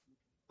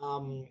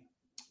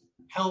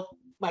help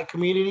my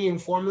community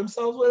inform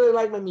themselves whether they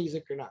like my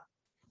music or not.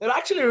 It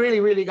actually really,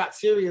 really got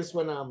serious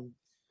when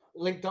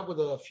linked up with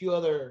a few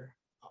other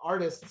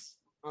artists.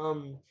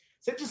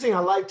 It's interesting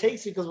how life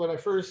takes you because when I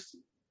first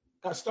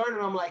got started,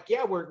 I'm like,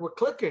 yeah, we're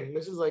clicking.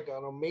 This is like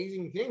an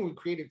amazing thing. We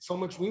created so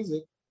much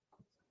music.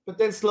 But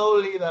then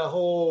slowly the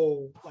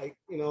whole, like,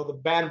 the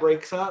band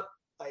breaks up.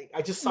 Like,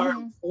 I just saw it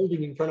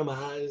unfolding in front of my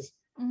eyes.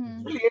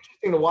 It's really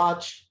interesting to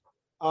watch.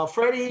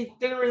 Freddie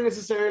didn't really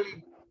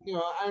necessarily,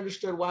 I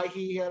understood why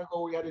he had to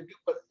go where he had to do,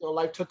 but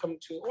life took him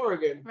to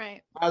Oregon.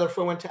 Right. My other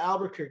friend went to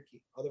Albuquerque.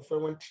 Other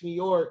friend went to New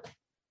York.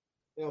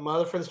 My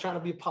other friend's trying to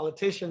be a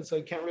politician, so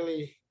he can't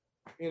really,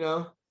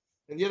 and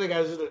the other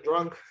guy's just a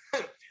drunk.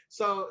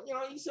 So,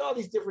 you see all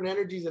these different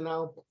energies, and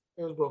now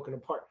it was broken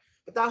apart.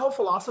 But that whole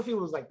philosophy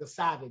was like the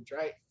savage,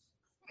 right?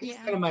 It's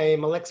kind of my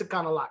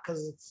lexicon a lot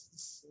because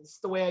it's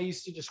the way I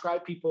used to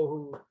describe people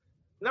who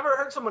never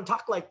heard someone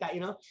talk like that,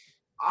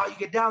 Oh, you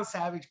get down,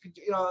 savage.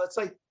 It's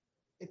like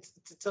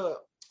it's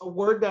a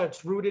word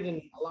that's rooted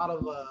in a lot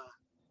of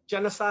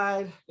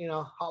genocide,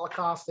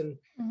 Holocaust and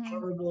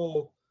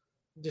horrible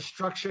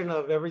destruction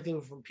of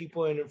everything from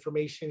people and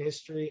information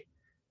history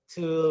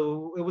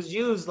to it was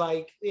used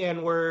like the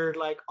N-word,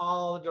 like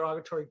all the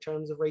derogatory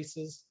terms of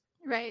races.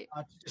 Right.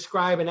 To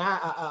describe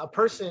a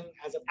person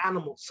as an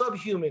animal,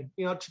 subhuman,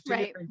 to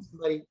different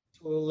somebody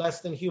to a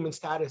less than human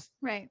status.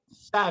 Right.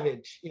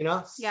 Savage,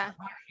 Yeah.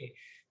 Salvaje.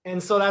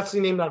 And so that's we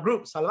named our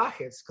group,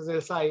 Salvajes, because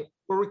it's like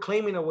we're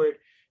reclaiming a word.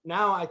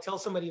 Now I tell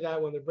somebody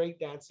that when they're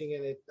breakdancing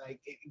and it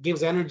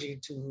gives energy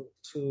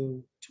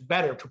to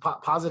better, to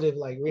positive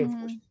like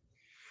reinforcement.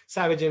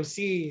 Savage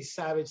MC,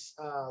 savage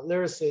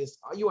lyricist.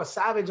 Are you a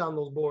savage on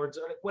those boards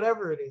or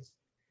whatever it is?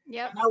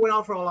 Yeah. That went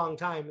on for a long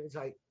time. It's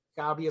like,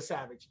 gotta be a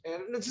savage.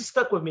 And it just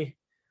stuck with me.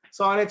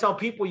 So when I tell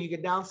people you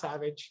get down,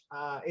 savage,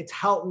 it's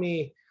helped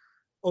me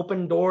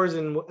open doors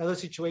in other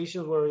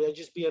situations where it'd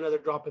just be another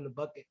drop in the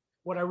bucket.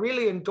 What I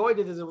really enjoyed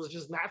it is it was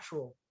just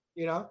natural,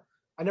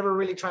 I never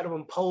really tried to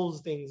impose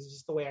things,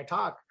 just the way I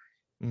talk.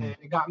 And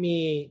it got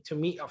me to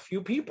meet a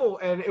few people.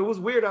 And it was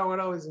weird. I would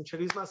always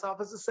introduce myself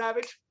as a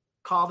savage,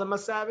 call them a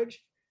savage,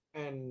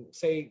 and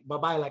say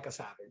bye-bye like a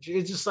savage.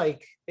 It's just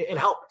like, it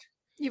helped.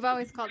 You've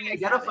always called me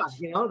identify,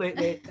 savage.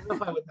 They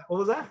identify with that. What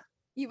was that?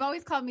 You've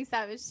always called me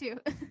savage too.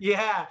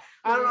 Yeah.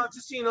 I don't know,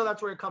 just so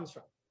that's where it comes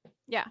from.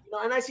 Yeah.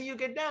 And I see you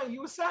get down,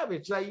 you a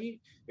savage. Like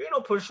you're no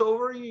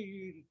pushover,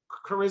 you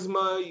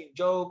charisma, you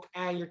joke,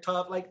 and you're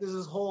tough. Like there's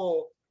this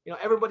whole,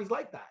 everybody's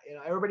like that.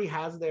 Everybody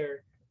has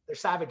their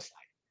savage side.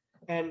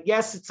 And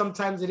yes,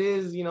 sometimes it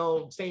is,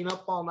 staying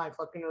up all night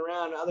fucking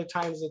around. Other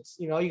times it's,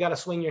 you got to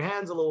swing your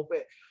hands a little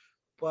bit.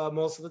 But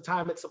most of the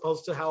time it's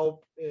supposed to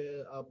help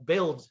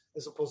build,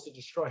 it's supposed to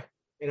destroy.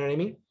 You know what I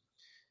mean?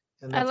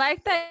 I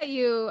like that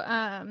you,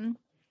 I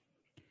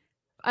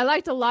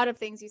liked a lot of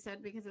things you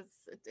said because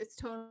it's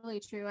totally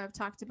true. I've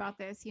talked about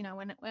this,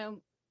 when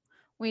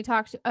we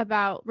talked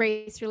about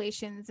race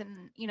relations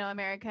in,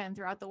 America and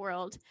throughout the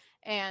world,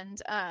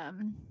 and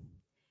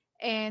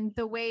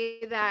the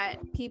way that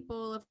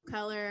people of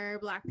color,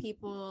 Black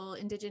people,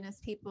 Indigenous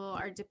people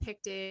are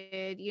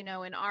depicted,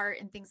 in art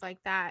and things like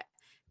that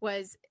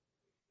was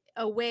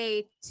a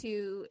way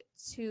to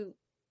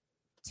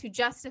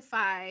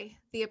justify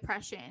the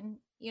oppression,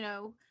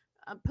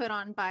 put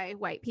on by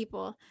white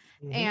people,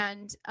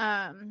 and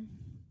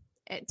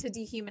to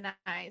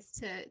dehumanize,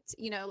 to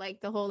like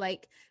the whole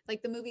like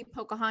the movie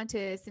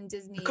Pocahontas and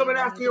Disney coming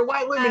after your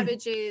white women,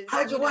 savages,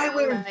 hide your white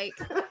women. Like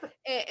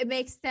it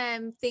makes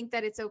them think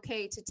that it's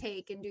okay to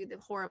take and do the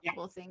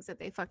horrible things that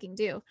they fucking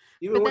do.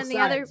 Even but then the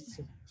sides.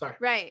 other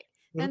right.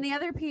 Then the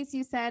other piece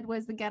you said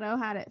was the ghetto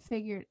has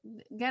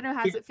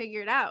it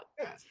figured out.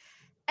 Yeah.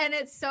 And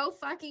it's so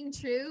fucking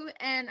true.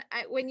 And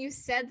when you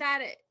said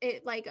that,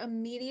 it like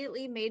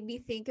immediately made me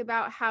think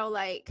about how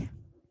like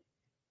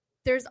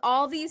there's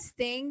all these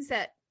things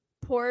that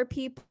poor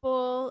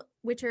people,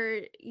 which are,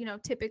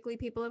 typically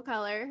people of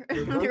color,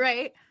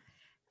 right?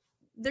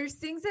 There's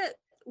things that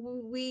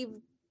we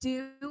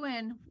do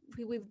and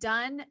we've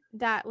done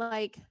that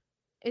like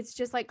it's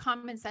just like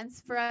common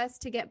sense for us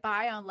to get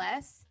by on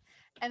less,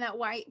 and that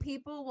white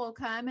people will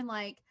come and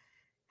like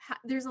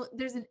there's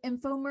an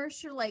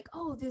infomercial like,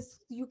 oh,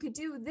 this, you could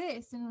do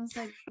this, and it's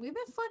like, we've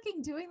been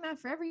fucking doing that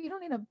forever. You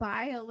don't need to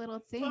buy a little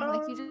thing,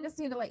 like you just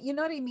need to, like, you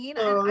know what I mean?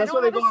 I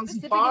don't have a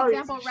specific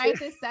example right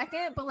this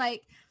second, but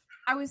like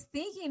I was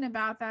thinking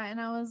about that and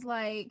I was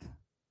like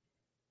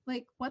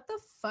what the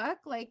fuck,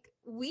 like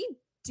we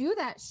do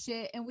that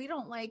shit and we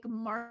don't like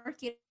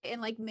market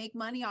and like make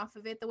money off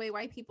of it the way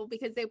white people,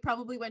 because they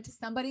probably went to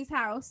somebody's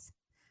house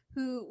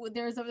who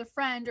there's a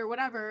friend or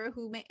whatever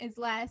who is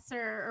less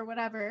or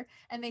whatever,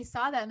 and they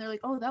saw that and they're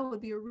like, oh, that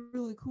would be a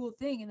really cool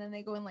thing, and then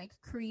they go and like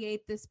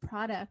create this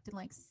product and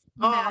like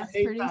mass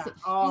produce it,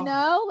 you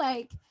know,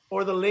 like,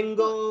 or the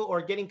lingo,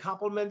 or getting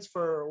compliments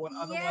for what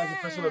otherwise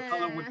a person of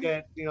color would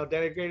get, you know,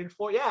 denigrated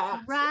for.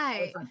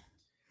 Right.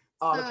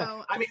 All the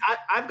time. I mean,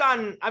 I've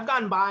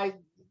gotten by.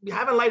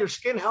 Having lighter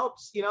skin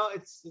helps, you know. It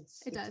does.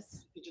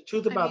 It's the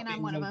truth about things.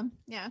 I'm one of them.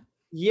 Yeah.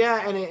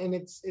 Yeah, and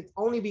it's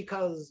only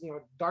because, you know,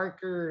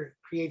 darker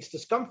creates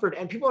discomfort,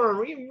 and people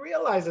don't even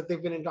realize that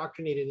they've been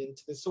indoctrinated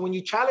into this. So when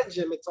you challenge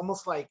them, it's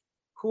almost like,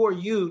 who are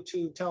you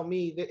to tell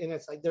me that? And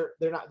it's like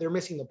they're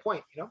missing the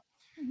point, you know.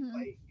 Mm-hmm.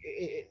 Like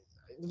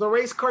the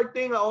race card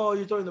thing. Oh,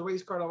 you're throwing the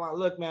race card. I'm like,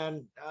 look,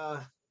 man,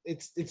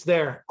 it's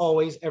there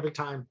always, every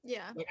time.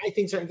 Yeah. Like, I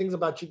think certain things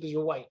about you because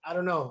you're white. I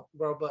don't know,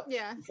 bro, but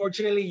yeah,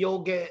 unfortunately,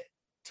 you'll get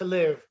to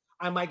live.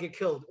 I might get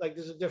killed. Like,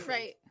 there's a difference.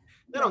 Right.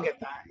 They don't get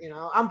that, you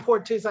know. I'm poor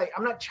too. It's like,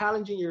 I'm not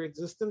challenging your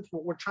existence.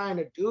 What we're trying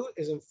to do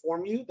is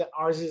inform you that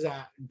ours is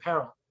in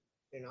peril,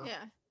 you know.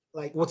 Yeah.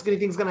 Like, what's gonna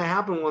think is gonna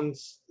happen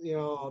once, you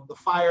know, the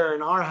fire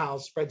in our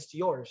house spreads to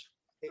yours,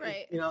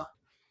 right? You know.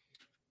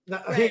 You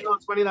know,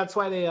 it's funny. That's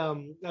why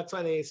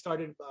they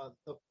started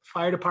the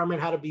fire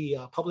department had to be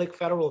a public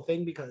federal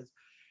thing, because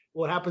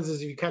what happens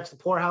is if you catch the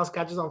poorhouse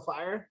catches on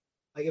fire,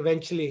 like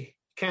eventually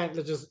you can't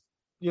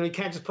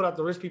just put out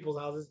the rich people's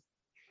houses,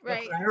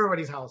 right?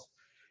 Everybody's house,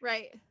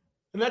 right?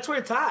 And that's where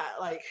it's at.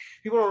 Like,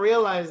 people don't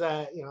realize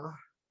that, you know,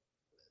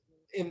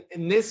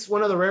 in this,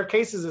 one of the rare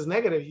cases is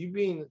negative. You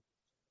being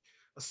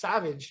a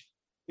savage,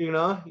 you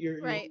know, you're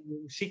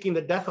seeking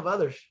the death of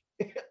others.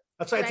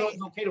 That's why it's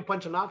always okay to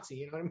punch a Nazi,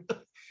 you know what I mean?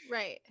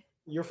 Right.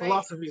 Your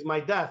philosophy is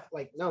my death.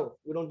 Like, no,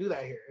 we don't do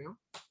that here, you know?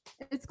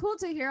 It's cool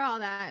to hear all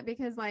that,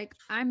 because like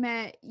I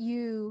met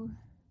you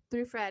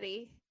through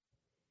Freddie,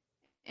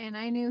 and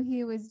I knew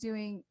he was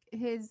doing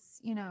his,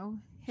 you know,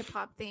 hip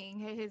hop thing,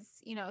 his,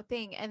 you know,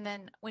 thing. And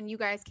then when you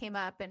guys came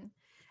up, and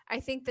I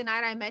think the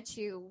night I met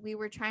you, we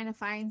were trying to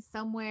find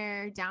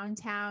somewhere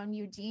downtown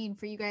Eugene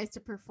for you guys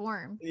to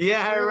perform.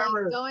 Yeah, I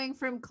remember. Like, going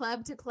from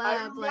club to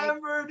club. I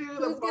remember, dude.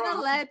 Who's going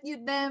to let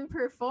them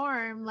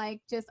perform,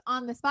 like, just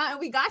on the spot? And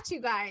we got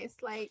you guys.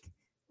 Like,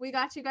 we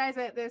got you guys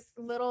at this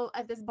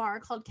bar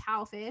called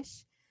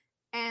Cowfish.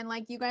 And,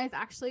 like, you guys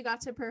actually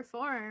got to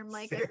perform,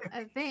 like,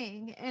 a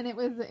thing. And it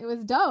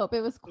was dope. It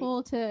was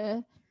cool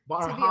to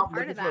bar be hop, a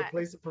part of that. For a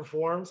place to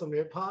perform some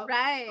hip hop.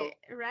 Right.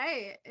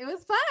 It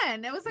was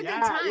fun. It was a good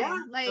time. Yeah.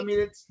 Like, I mean,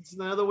 it's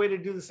another way to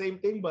do the same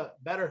thing,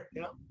 but better,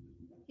 you know?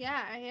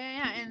 Yeah.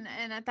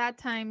 And at that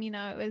time, you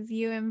know, it was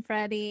you and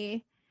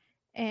Freddie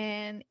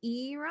and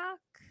E-Rock.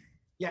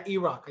 Yeah,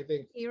 E-Rock, I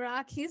think.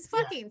 E-Rock, he's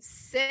fucking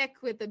sick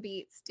with the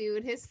beats,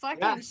 dude. His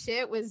fucking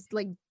shit was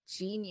like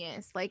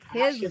genius. Like,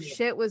 his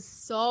shit was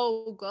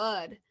so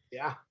good.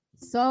 Yeah.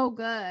 So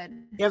good.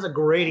 He has a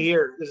great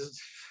ear. This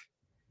is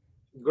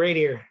great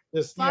ear.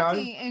 Just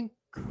fucking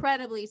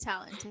incredibly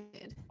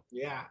talented.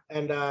 Yeah,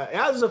 and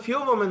there's a few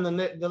of them in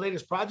the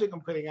latest project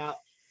I'm putting out.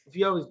 A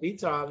few of his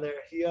beats are on there.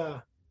 He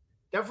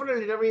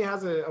definitely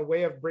has a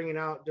way of bringing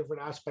out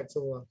different aspects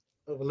of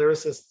a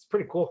lyricist. It's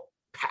pretty cool.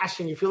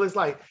 Passion, you feel it's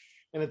like,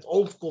 and it's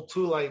old school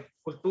too, like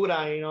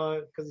cultura, you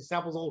know, because he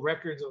samples old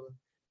records of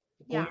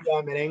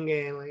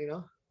merengue, and, you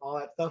know, all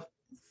that stuff.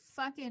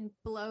 Fucking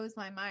blows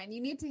my mind.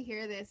 You need to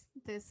hear this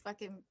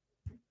fucking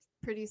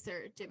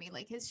producer Jimmy.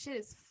 Like, his shit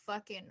is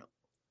fucking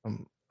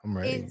I'm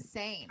ready.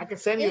 Insane. I can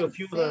send you a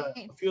few of the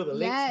links.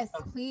 Yes,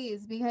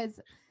 please, because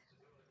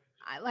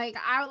I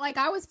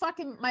was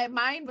fucking, my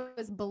mind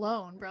was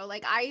blown, bro.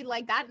 Like,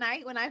 that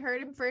night when I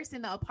heard him first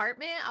in the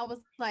apartment, I was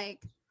like,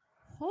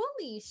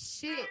 holy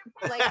shit.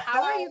 Like,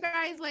 how are you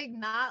guys, like,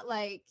 not,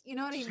 like, you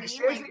know what I mean?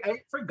 Seriously, like,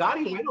 I forgot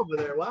he went over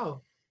there.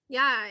 Wow.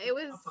 Yeah, it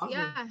was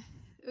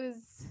it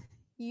was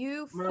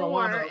you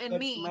four and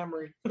me.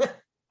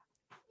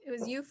 It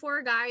was you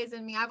four guys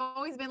and me. I've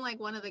always been like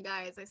one of the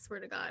guys, I swear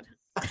to God.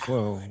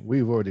 Well,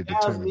 we've already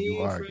determined you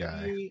are a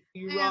guy.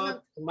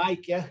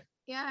 Mike, yeah.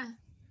 Yeah.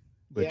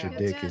 But your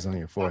dick is on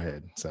your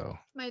forehead, so.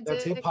 My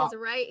dick is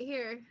right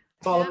here.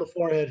 It's all on the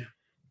forehead.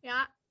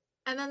 Yeah.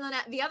 And then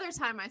the other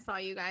time I saw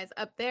you guys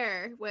up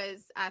there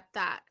was at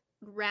that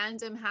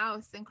random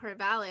house in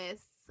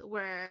Corvallis,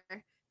 where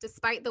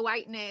despite the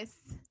whiteness.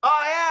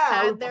 Oh,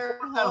 yeah. Had their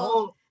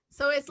whole.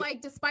 So it's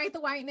like, despite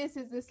the whiteness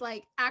is this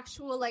like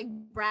actual like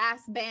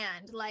brass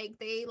band. Like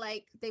they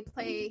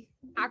play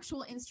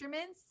actual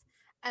instruments,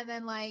 and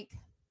then like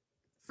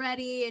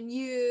Freddie and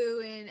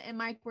you and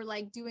Mike were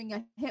like doing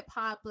a hip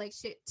hop like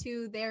shit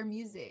to their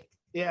music.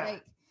 Yeah.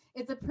 Like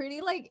It's a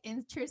pretty like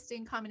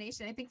interesting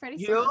combination. I think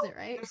Freddie still does it,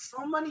 right? There's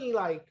so many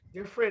like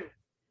different.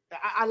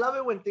 I love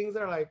it when things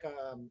are like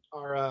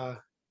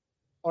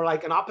or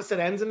like an opposite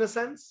ends in a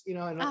sense,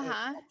 and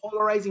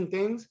polarizing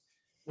things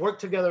work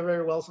together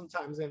very well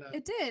sometimes. And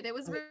it did. It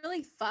was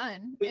really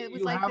fun. It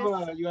was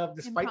you have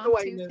Despite the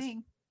Whiteness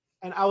thing.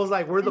 And I was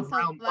like, we're the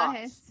brown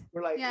thoughts.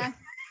 We're like, yeah.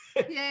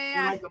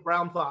 We're like the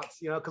brown thoughts,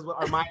 because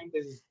our mind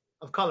is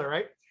of color,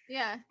 right?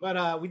 Yeah.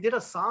 But we did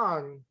a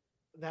song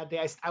that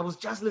day. I was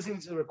just listening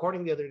to the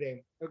recording the other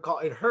day.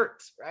 It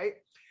Hurts, right?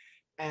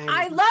 And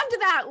I loved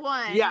that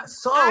one. Yeah,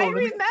 so I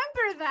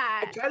remember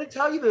that. I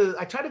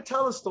try to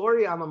tell the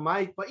story on the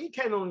mic, but you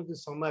can't only do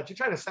so much. You're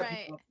trying to set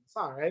people up the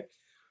song, right?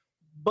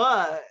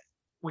 But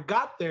we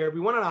got there. We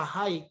went on a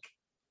hike,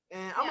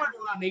 and I'm running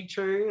around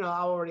nature. I'm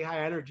already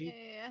high energy.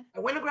 Yeah. I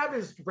went and grabbed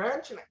this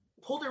branch and I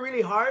pulled it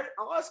really hard.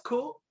 Oh, that's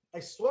cool. I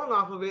swung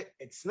off of it.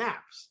 It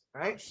snaps,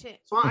 right? Oh, shit.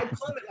 So I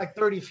plummet like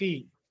 30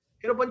 feet,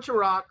 hit a bunch of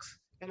rocks,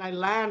 and I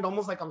land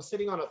almost like I'm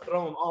sitting on a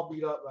throne, all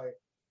beat up, like,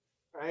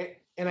 right?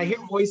 And I hear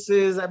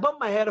voices. I bumped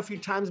my head a few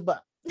times,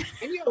 but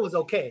I knew it was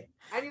okay.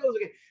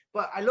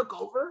 But I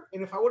look over,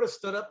 and if I would have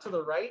stood up to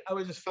the right, I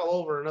would just fell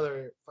over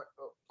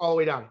all the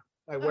way down.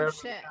 Like where?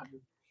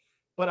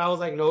 But I was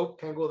like, nope,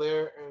 can't go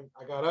there. And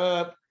I got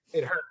up.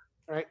 It hurt,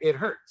 right? It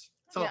hurts.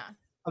 So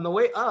on the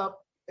way up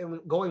and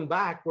going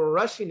back, we're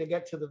rushing to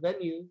get to the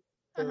venue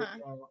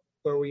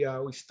where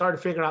we started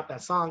figuring out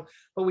that song.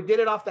 But we did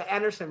it off the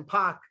Anderson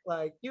 .Paak,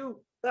 like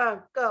you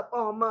back up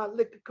all my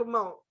liquor, come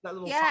on, that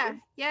little song.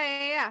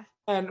 Yeah.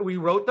 And we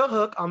wrote the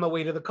hook on the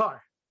way to the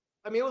car.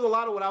 I mean, it was a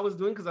lot of what I was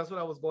doing because that's what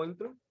I was going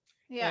through.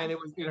 Yeah. And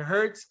it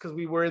hurts because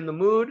we were in the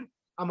mood.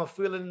 I'm gonna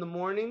feel it in the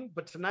morning,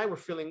 but tonight we're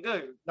feeling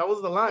good. That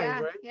was the line,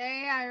 right?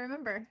 Yeah, I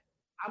remember.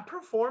 I'm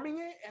performing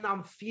it and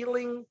I'm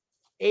feeling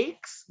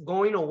aches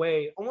going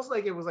away, almost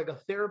like it was like a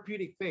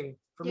therapeutic thing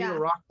for me to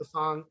rock the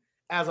song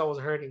as I was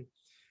hurting.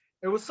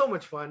 It was so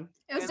much fun.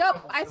 It was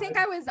dope. I think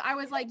I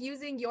was like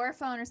using your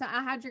phone or something.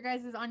 I had your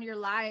guys' on your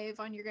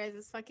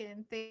guys'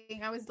 fucking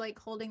thing. I was like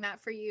holding that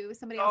for you.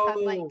 Somebody else had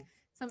like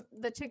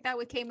the chick that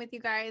came with you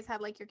guys had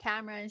like your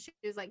camera and she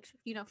was like,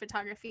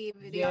 photography,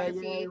 videography. Yeah, I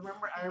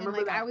remember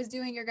and, that. I was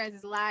doing your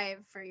guys' live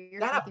for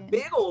your That a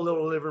big old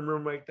little living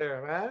room right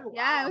there, man. Wow.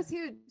 Yeah, it was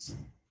huge.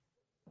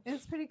 It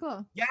was pretty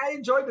cool. Yeah, I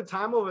enjoyed the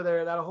time over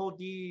there. That whole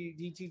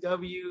DTW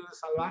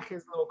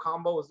Salvajes little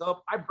combo was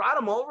dope. I brought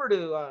him over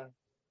to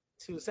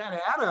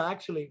Santa Ana,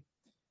 actually.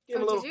 Gave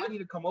him a little money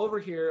to come over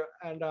here.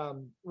 And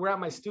we're at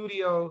my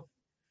studio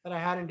that I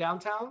had in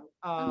downtown.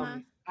 I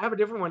have a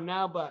different one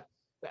now, but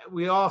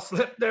we all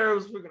slept there. It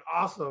was freaking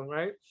awesome,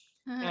 right?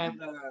 And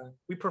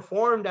we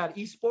performed at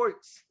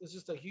Esports. It's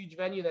just a huge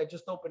venue that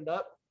just opened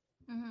up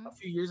a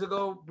few years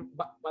ago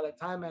by that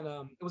time.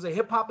 And it was a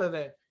hip hop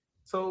event.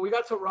 So we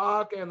got to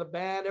rock and the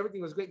band,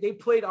 everything was great. They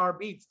played our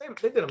beats. They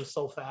did them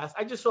so fast.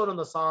 I just showed them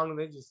the song and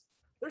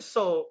they're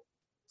so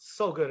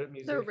good at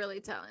music. They're really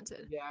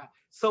talented. Yeah.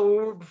 So we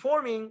were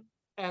performing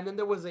and then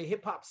there was a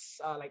hip hop,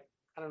 like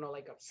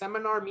a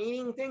seminar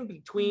meeting thing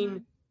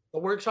between the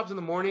workshops in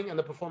the morning and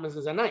the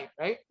performances at night,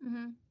 right?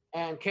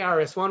 And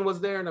KRS-One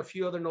was there and a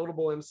few other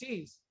notable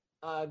MCs.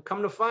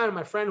 Come to find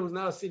my friend who's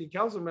now a city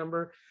council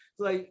member,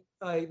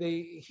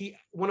 he's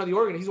one of the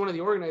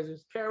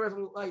organizers.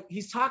 KRS,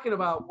 he's talking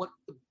about what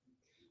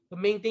the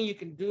main thing you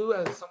can do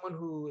as someone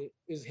who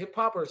is hip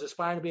hop or is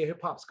aspiring to be a hip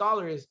hop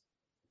scholar is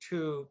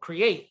to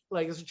create.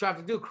 Like that's what you have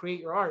to do, create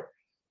your art.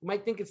 You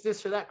might think it's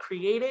this or that,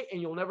 create it and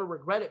you'll never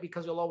regret it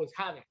because you'll always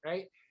have it,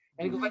 right?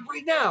 And he goes like,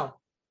 right now,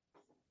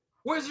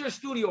 where's your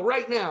studio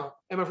right now?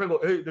 And my friend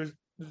goes, hey, there's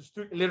a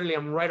studio. Literally,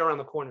 I'm right around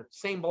the corner,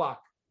 same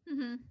block,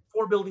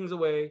 4 buildings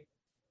away.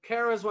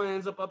 KRS-One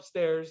ends up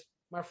upstairs.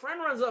 My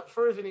friend runs up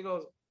first and he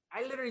goes,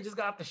 I literally just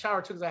got out the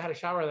shower too because I had a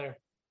shower there.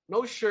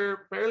 No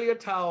shirt, barely a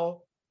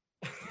towel.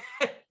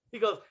 He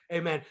goes,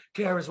 hey man,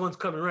 KRS-One's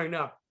coming right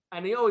now.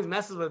 And he always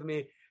messes with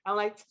me. I'm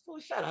like, oh,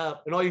 shut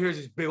up. And all you hear is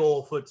these big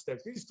old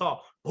footsteps. He's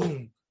tall.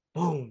 Boom,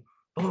 boom,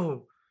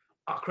 boom.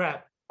 Oh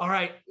crap. All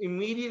right.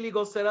 Immediately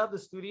go set up the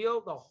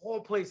studio. The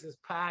whole place is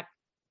packed.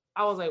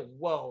 I was like,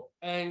 whoa.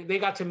 And they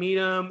got to meet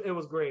him. It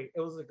was great. It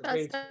was like a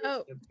great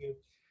experience.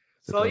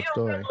 So, hip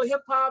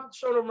hop,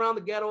 showed them around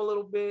the ghetto a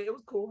little bit. It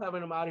was cool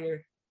having them out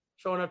here,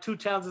 showing up 2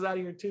 Chances out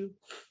here too.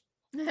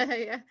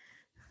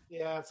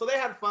 Yeah. So they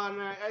had fun.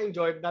 I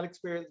enjoyed that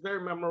experience. Very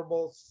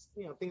memorable.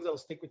 Things that will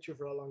stick with you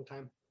for a long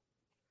time.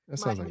 That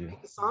sounds like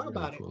a song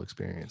about cool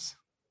experience.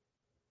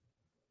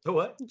 So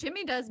what?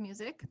 Jimmy does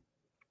music.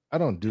 I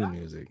don't do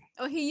music.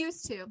 Oh, he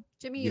used to.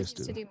 Jimmy used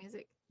to do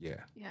music.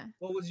 Yeah.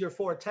 What was your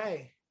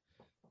forte?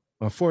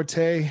 My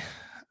forte,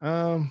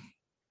 I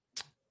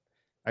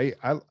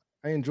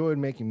enjoyed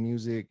making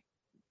music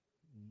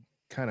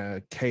kind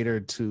of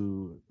catered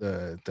to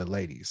the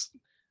ladies,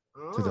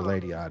 to the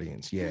lady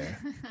audience. Yeah.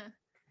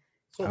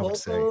 So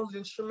vocals,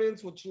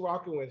 instruments, what you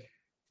rocking with?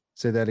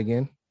 Say that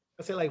again.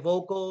 I say like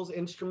vocals,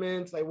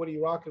 instruments, like what are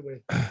you rocking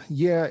with?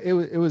 Yeah,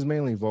 it was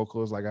mainly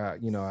vocals. Like I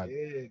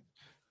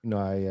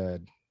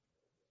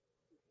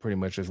pretty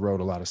much just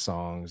wrote a lot of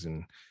songs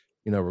and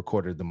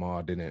recorded them all.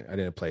 I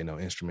didn't play no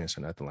instruments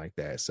or nothing like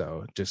that.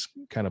 So just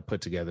kind of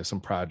put together some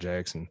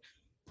projects and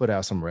put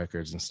out some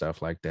records and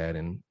stuff like that.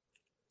 And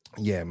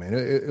yeah, man,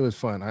 it was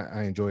fun.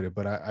 I enjoyed it.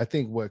 But I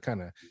think what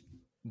kind of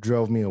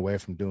drove me away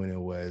from doing it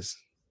was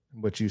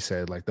what you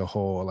said, like the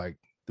whole, like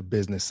the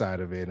business side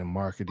of it and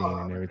marketing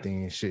and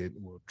everything and shit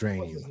will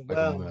drain you.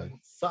 It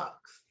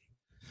sucks.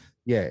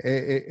 Yeah,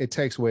 it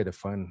takes away the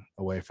fun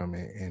away from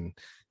it, and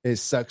it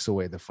sucks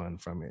away the fun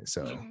from it.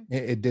 So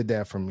it did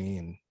that for me.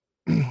 And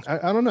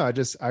I don't know.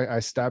 I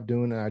stopped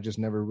doing it. I just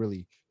never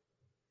really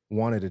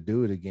wanted to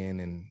do it again.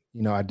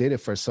 And, I did it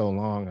for so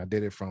long. I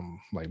did it from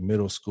like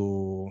middle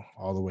school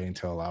all the way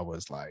until I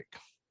was like,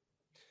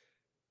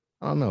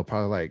 I don't know,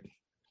 probably like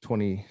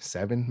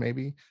 27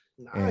 maybe.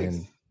 Nice.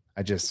 And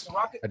I just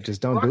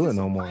don't do it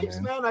no more,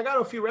 man. I got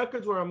a few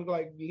records where I'm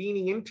like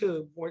leaning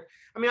into more.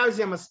 I mean,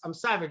 obviously I'm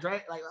savage,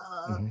 right? Like,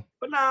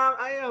 but nah,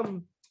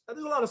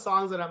 there's a lot of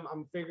songs that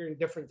I'm figuring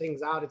different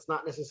things out. It's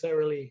not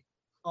necessarily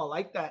all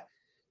like that.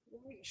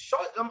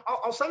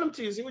 I'll send them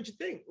to you. See what you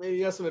think. Maybe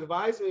you have some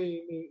advice.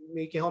 Maybe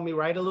you can help me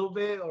write a little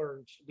bit,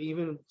 or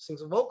even sing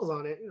some vocals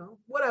on it.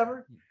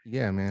 Whatever.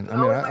 Yeah, man. I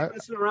like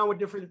messing around with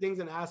different things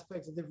and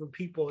aspects of different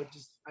people.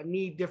 I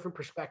need different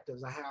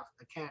perspectives. I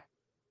can't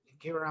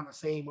get around the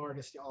same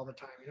artist all the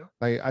time.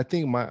 Like, I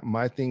think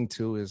my thing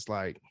too is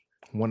like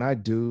when I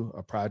do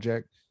a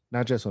project,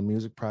 not just a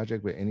music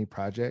project, but any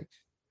project,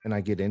 and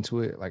I get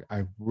into it, like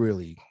I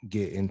really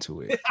get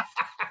into it.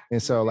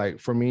 And so, like,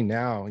 for me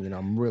now,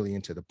 I'm really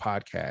into the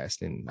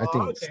podcast, and I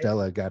think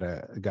Stella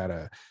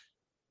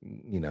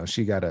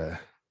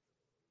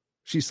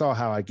she saw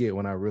how I get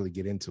when I really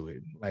get into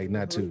it, like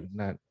not too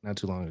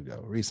long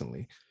ago,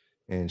 recently.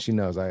 And she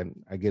knows I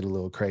get a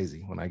little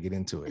crazy when I get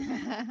into it.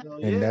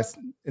 And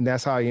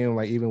that's how I am,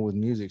 like, even with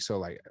music. So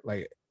like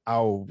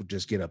I'll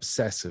just get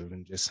obsessive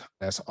and just,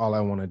 that's all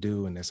I want to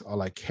do. And that's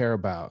all I care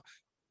about.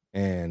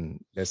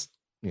 And that's,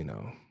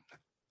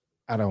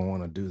 I don't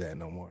want to do that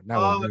no more.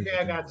 Okay,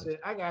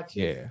 I got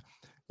you.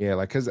 Yeah.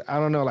 Like, cause I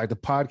don't know, like the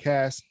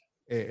podcast,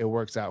 it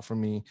works out for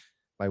me,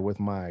 like with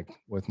my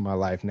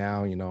life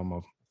now. I'm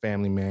a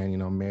family man,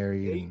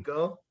 married. There you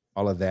go.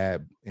 All of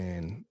that.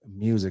 And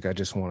music, I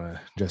just want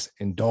to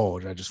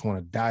indulge. I just want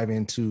to dive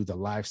into the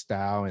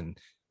lifestyle, and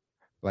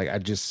like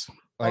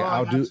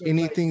I'll do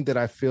anything that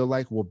I feel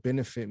like will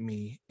benefit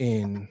me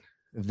in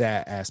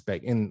that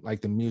aspect, in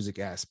like the music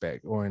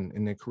aspect, or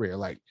in the career,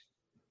 like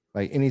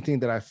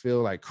anything that I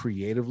feel like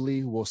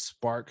creatively will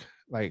spark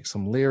like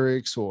some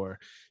lyrics, or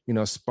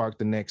spark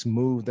the next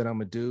move that I'm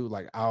gonna do.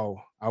 Like I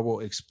will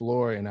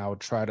explore, and I'll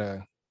try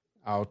to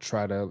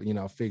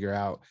figure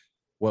out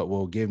what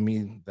will give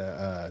me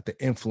the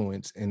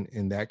influence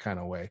in that kind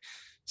of way.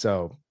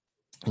 So,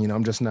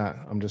 I'm just not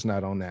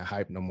on that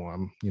hype no more.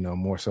 I'm,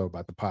 more so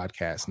about the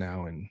podcast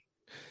now. And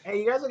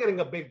hey, you guys are getting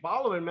a big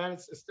following, man.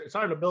 It's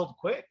starting to build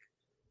quick.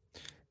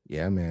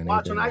 Yeah, man.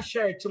 Watch when I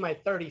share it to my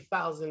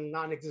 30,000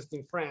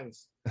 non-existing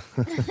friends.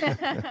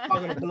 I'm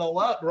gonna blow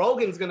up.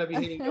 Rogan's gonna be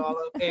hitting you all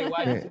up. Hey,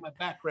 why do you see my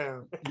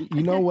background?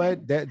 You know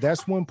what?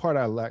 That's one part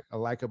I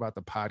like about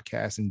the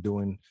podcast and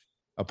doing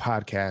a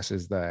podcast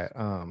is that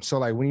so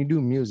like when you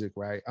do music,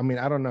 right? I mean,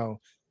 I don't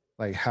know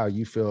like how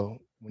you feel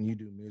when you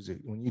do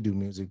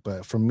music,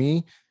 but for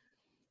me,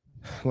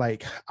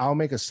 like I'll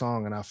make a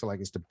song and I feel like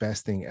it's the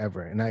best thing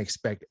ever, and I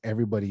expect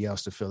everybody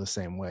else to feel the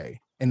same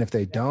way. And if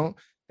they don't,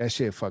 that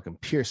shit fucking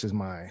pierces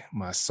my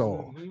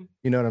soul. Mm-hmm.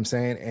 You know what I'm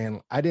saying? And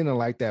I didn't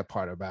like that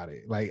part about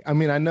it. Like, I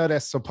mean, I know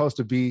that's supposed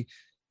to be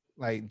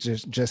like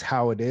just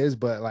how it is,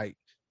 but like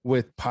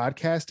with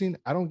podcasting,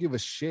 I don't give a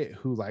shit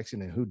who likes it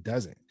and who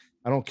doesn't.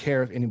 I don't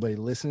care if anybody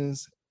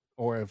listens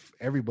or if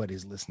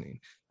everybody's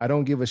listening. I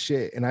don't give a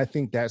shit. And I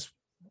think that's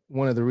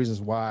one of the reasons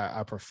why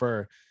I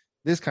prefer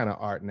this kind of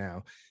art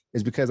now,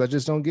 is because I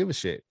just don't give a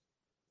shit.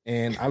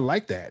 And I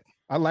like that.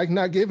 I like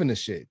not giving a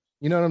shit.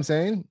 You know what I'm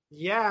saying?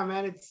 Yeah,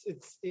 man. It's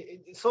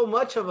so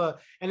much of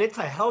and it's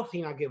a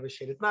healthy not give a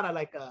shit. It's not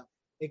a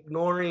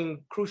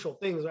ignoring crucial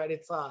things, right?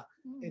 It's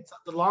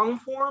the long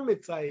form.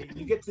 It's like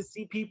you get to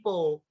see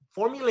people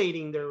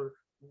formulating their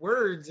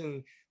words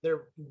and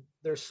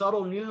their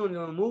subtle new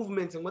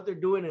movements and what they're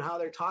doing and how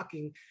they're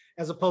talking,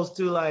 as opposed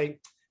to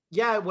like,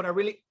 yeah, what I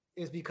really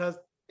is because,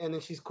 and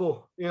then she's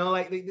cool.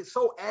 Like it's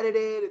so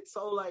edited. It's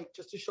so like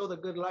just to show the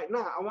good light.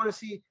 Nah, I want to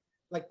see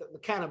like the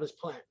cannabis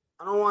plant.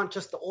 I don't want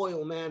just the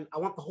oil, man. I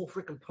want the whole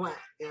freaking plant.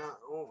 I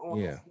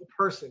want the whole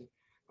person.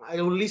 At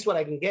least what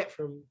I can get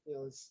from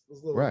this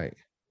little right.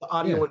 The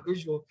audio and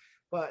visual,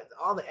 but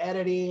all the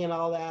editing and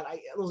all that.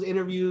 Those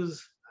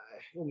interviews,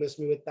 you'll miss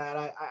me with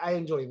that. I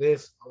enjoy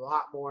this a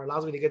lot more. It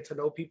allows me to get to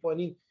know people,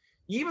 and you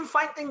even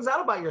find things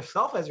out about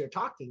yourself as you're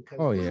talking.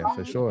 Oh yeah,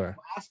 for sure.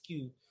 Ask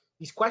you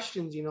these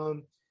questions,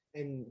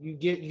 and you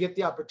get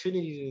the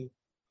opportunity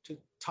to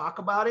talk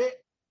about it.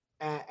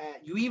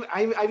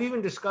 I've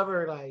even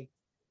discovered like,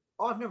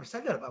 oh, I've never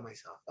said that about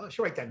myself. Oh, I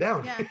should write that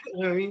down. Yeah. You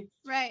know what I mean?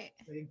 Right.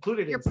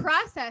 Included. You're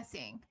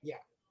processing. Yeah.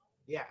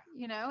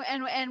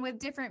 And with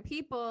different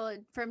people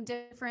from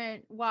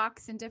different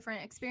walks and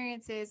different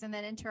experiences, and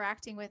then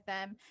interacting with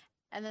them,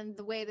 and then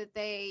the way that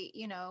they,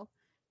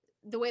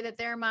 the way that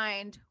their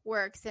mind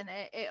works, and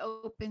it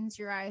opens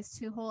your eyes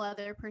to whole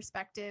other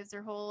perspectives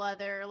or whole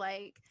other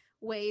like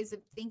ways of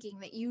thinking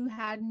that you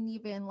hadn't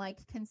even like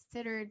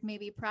considered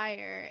maybe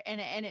prior, and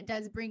it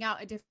does bring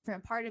out a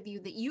different part of you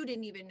that you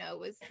didn't even know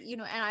was, you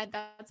know. And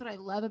that's what I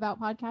love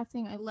about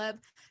podcasting. I love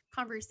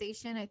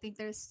conversation. I think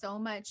there's so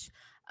much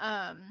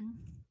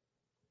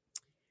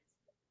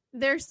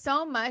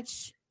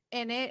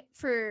in it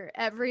for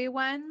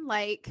everyone.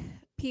 Like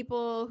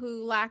people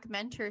who lack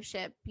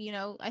mentorship, you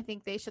know, I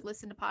think they should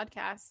listen to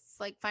podcasts,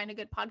 like find a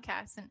good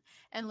podcast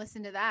and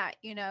listen to that,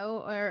 you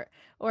know,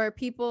 or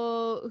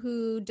people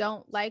who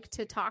don't like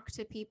to talk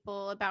to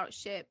people about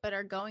shit, but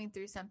are going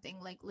through something,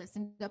 like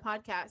listen to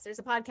podcasts. There's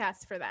a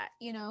podcast for that,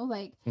 you know,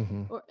 like,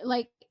 or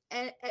like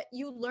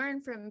you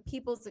learn from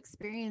people's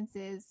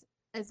experiences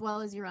as well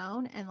as your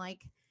own. And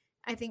like,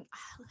 I think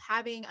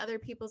having other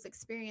people's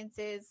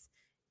experiences,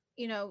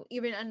 you know,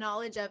 even a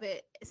knowledge of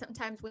it,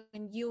 sometimes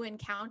when you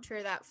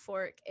encounter that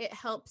fork, it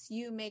helps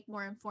you make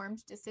more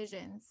informed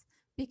decisions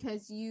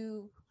because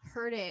you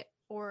heard it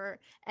or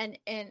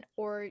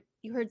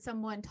you heard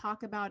someone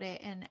talk about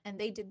it and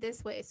they did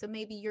this way, so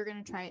maybe you're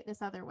going to try it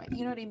this other way.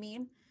 You know what I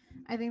mean?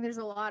 I think there's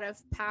a lot of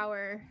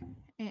power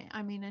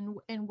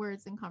in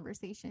words and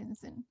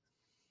conversations, and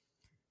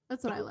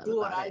that's what I love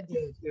about I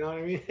did, you know what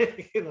I mean?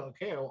 You know,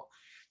 okay, well,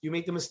 you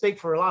make the mistake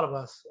for a lot of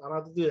us. I don't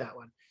have to do that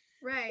one.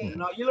 Right. You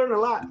know, you learn a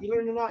lot.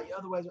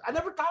 Otherwise, I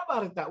never thought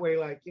about it that way.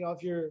 Like, you know,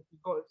 if you're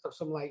going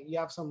some, like, you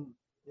have some,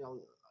 you know,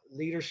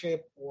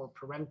 leadership or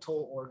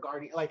parental or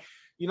guardian, like,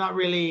 you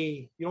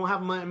don't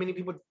have many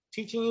people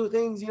teaching you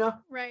things, you know?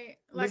 Right.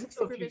 Like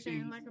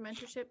supervision, like a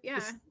mentorship.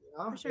 Yeah. You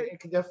know, for sure. It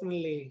can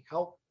definitely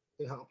help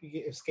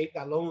you escape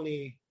that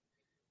lonely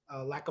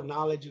lack of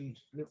knowledge and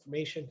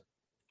information.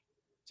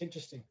 It's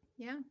interesting.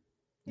 Yeah.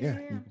 You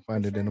can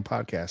find it in a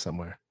podcast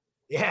somewhere.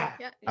 Yeah.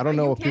 I don't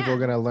know what people are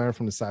going to learn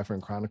from the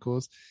Ciphering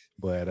Chronicles,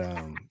 but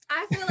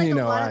I feel like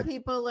a lot of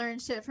people learn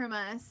shit from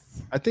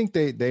us. I think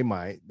they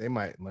might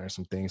learn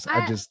some things.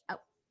 I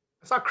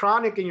saw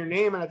chronic in your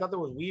name and I thought there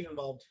was weed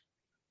involved.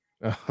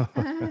 I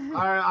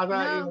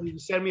thought you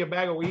send me a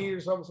bag of weed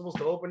or something, I'm supposed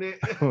to open it.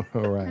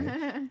 All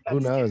right. Who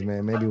knows,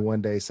 man? Maybe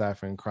one day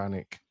Ciphering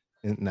Chronic,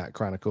 not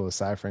Chronicle,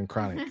 Ciphering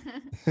Chronic.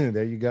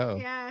 There you go.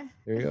 Yeah.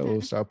 There you go.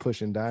 We'll start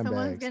pushing dime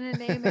Someone's bags. Someone's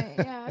gonna name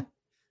it.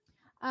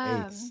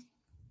 Yeah.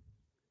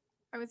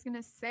 I was going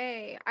to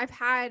say, I've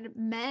had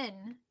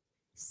men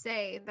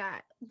say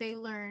that they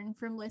learn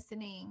from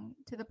listening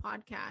to the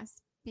podcast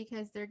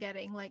because they're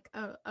getting like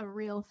a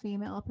real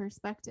female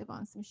perspective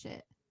on some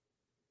shit.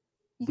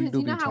 Because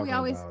you know how we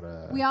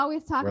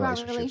always talk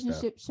about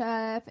relationship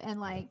stuff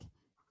and like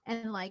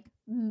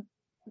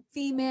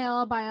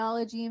female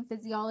biology and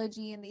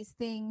physiology and these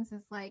things.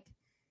 Is like,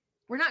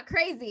 we're not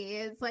crazy.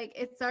 It's like,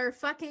 it's our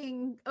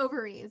fucking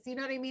ovaries. You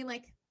know what I mean?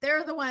 Like,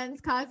 they're the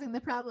ones causing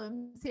the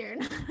problems here.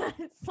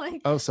 It's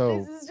like, this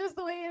is just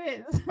the way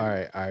it is. All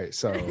right.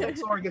 So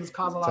organs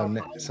cause a lot of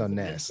problems. So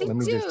Ness, let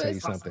me just tell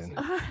you something.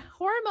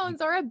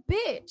 Hormones are a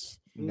bitch.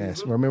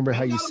 Ness, remember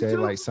how you said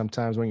like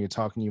sometimes when you're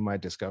talking you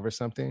might discover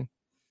something?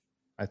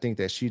 I think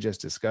that she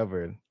just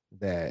discovered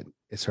that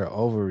it's her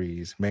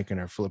ovaries making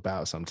her flip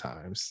out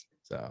sometimes.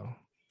 So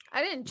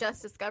I didn't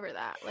just discover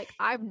that. Like,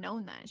 I've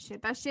known that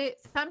shit. That shit,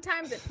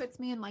 sometimes it puts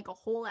me in like a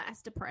whole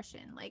ass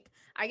depression. Like,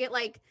 I get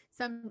like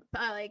some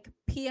like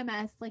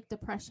PMS, like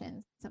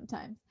depression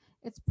sometimes.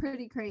 It's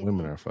pretty crazy.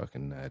 Women are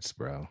fucking nuts,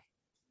 bro.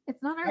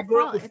 It's not our fault. I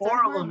grew up with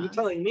 4 of them. You're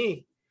telling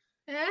me.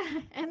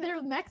 Yeah, and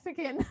they're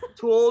Mexican.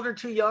 Too old or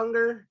too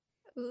younger.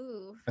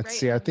 Ooh.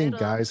 See, I think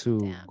guys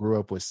who grew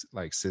up with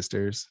like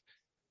sisters,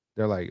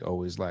 they're like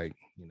always like,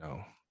 you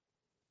know,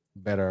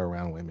 better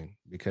around women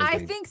because I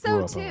think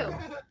so too.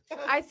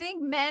 I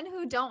think men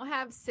who don't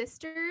have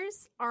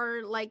sisters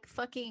are like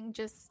fucking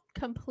just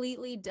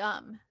completely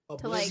dumb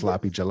to like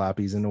sloppy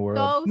jalopies in the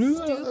world.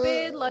 So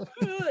stupid. Like,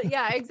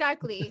 yeah,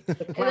 exactly.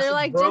 And they're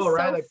like just so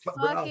like,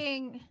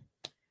 fucking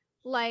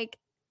like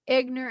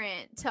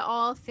ignorant to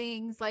all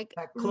things like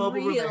that club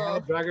real. Over the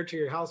head, drag her to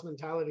your house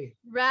mentality.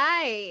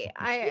 Right.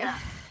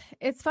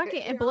 It's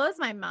fucking, it blows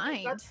my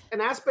mind. That's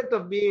an aspect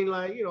of being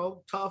like, you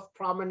know, tough,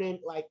 prominent,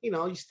 like, you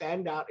know, you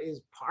stand out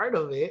is part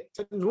of it.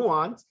 It's a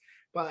nuance,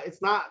 but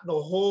it's not the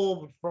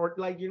whole,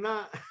 like, you're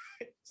not,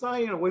 it's not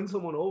going to win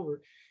someone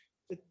over.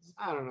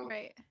 I don't know.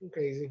 Right. I'm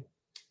crazy.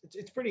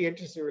 It's pretty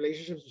interesting.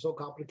 Relationships are so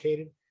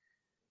complicated.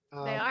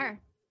 They are.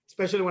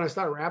 Especially when I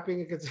start rapping,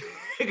 it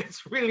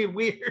gets really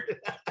weird.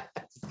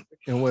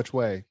 In which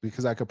way?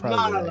 Because I could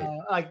probably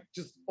no. Like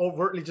just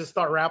overtly just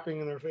start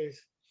rapping in their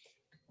face.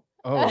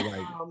 Oh,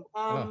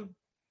 like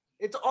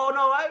it's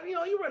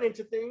you run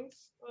into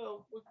things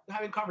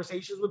having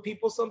conversations with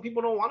people. Some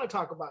people don't want to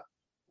talk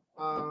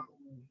about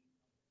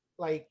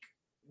like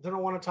they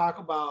don't want to talk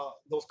about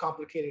those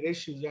complicated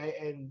issues, right?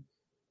 And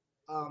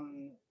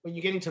when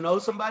you're getting to know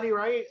somebody,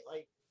 right,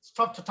 like it's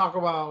tough to talk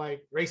about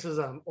like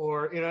racism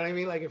or you know what I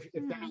mean, like if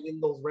they're not in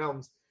those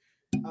realms.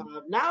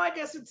 Now I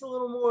guess it's a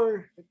little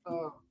more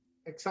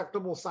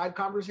acceptable side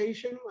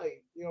conversation,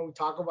 like, you know, we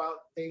talk about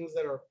things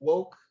that are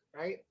woke,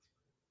 right?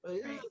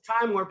 It's a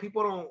time where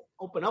people don't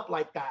open up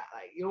like that.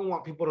 Like, you don't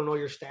want people to know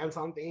your stance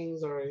on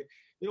things, or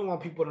you don't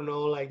want people to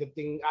know like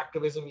the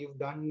activism you've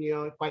done,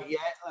 quite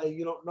yet. Like,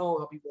 you don't know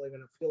how people are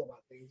gonna feel about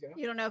things.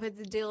 You don't know if it's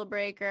a deal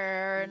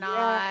breaker or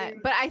not.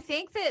 But I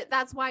think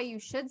that's why you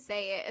should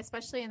say it,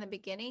 especially in the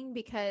beginning,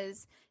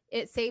 because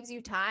it saves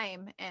you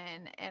time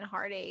and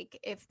heartache.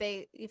 If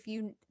they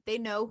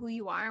know who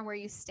you are and where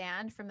you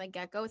stand from the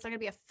get-go, it's not gonna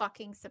be a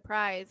fucking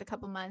surprise a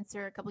couple months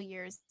or a couple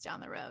years down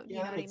the road. You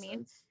know what I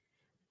mean? Sense.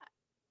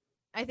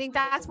 I think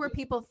that's where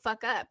people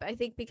fuck up. I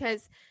think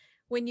because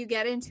when you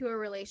get into a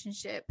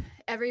relationship,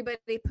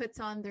 everybody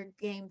puts on their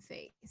game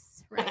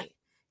face, right?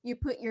 You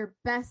put your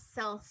best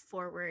self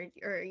forward,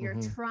 or you're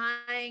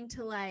trying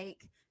to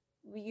like,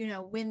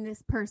 win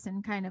this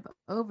person kind of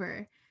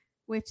over,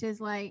 which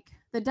is like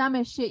the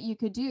dumbest shit you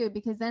could do,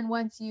 because then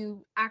once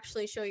you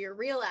actually show your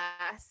real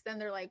ass, then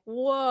they're like,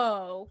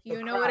 whoa,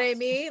 you know what I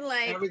mean?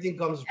 Like everything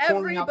comes.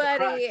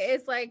 Everybody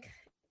is like,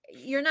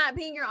 you're not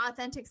being your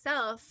authentic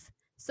self.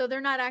 So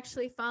they're not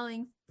actually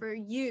falling for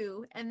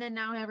you. And then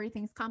now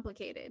everything's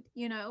complicated,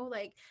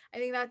 like, I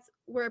think that's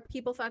where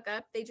people fuck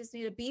up. They just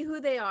need to be who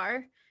they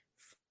are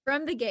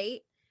from the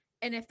gate.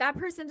 And if that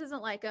person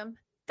doesn't like them,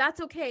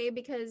 that's okay,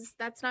 because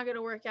that's not going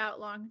to work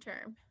out long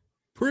term.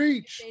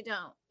 Preach. They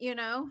don't,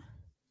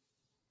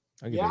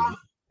 Yeah.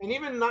 And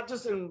even not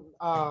just in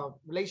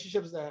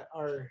relationships that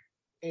are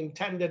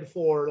intended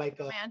for like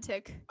a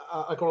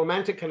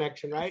romantic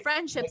connection, right?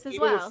 Friendships like, as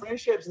well.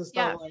 Friendships and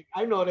stuff. Like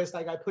I noticed,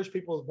 like I push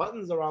people's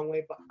buttons the wrong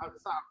way, but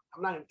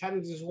I'm not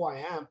intending this is who I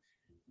am,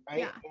 right?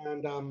 Yeah.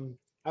 And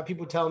I have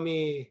people tell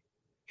me,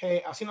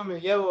 "Hey, así no me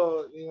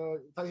llevo,"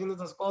 está haciendo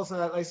estas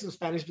cosas. Like some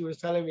Spanish dude was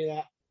telling me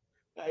that,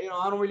 I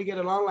don't really get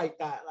along like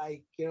that.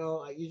 Like,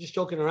 you're just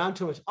joking around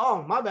too much.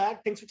 Oh, my bad.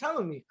 Thanks for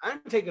telling me. I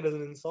didn't take it as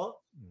an insult.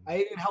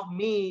 It didn't help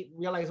me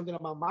realize something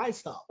about my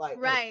stuff. Like,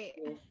 right.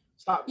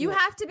 Stop. You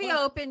have to be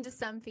open to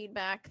some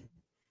feedback.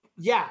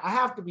 Yeah, I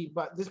have to be.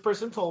 But this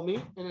person told me,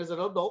 and as an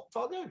adult, it's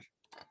all good.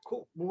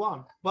 Cool, move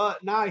on.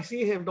 But now I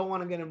see him don't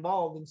want to get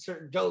involved in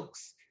certain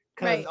jokes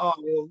because, si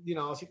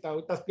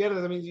estás pierdes,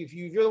 that means if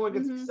you're the one who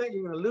gets upset,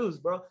 you're going to lose,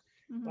 bro.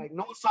 Like,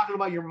 no one's talking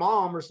about your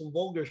mom or some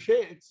vulgar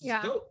shit. It's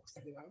just jokes.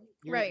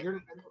 Right.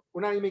 We're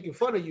not even making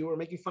fun of you. We're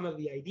making fun of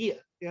the idea.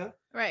 Yeah.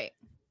 Right.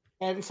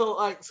 And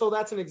so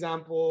that's an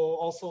example.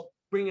 Also,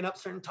 bringing up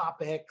certain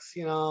topics,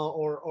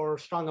 or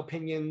strong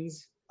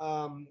opinions.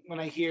 When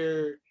I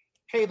hear,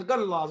 hey, the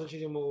gun laws are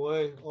changing,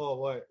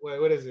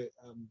 what is it?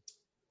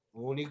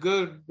 Only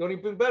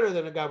thing better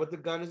than a guy with the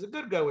gun is a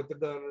good guy with the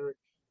gun. Or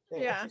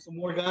some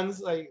more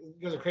guns. Like,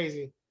 you guys are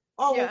crazy.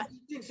 Oh, what do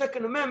you think?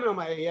 Second Amendment. I'm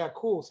like, yeah,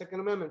 cool. Second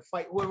Amendment.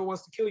 Fight whoever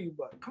wants to kill you.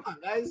 But come on,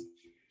 guys,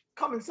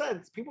 common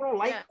sense. People don't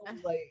like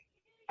those, like,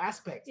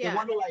 aspects. They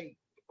want to, like.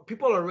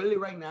 People are really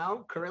right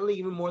now, currently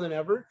even more than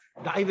ever,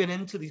 diving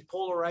into these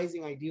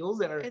polarizing ideals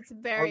that are. It's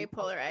very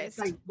polarized. It's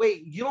like,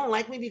 wait, you don't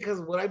like me because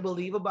what I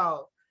believe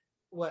about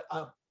what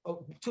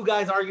two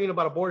guys arguing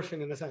about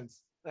abortion, in a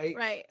sense, like,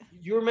 right?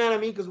 You're mad at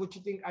me because what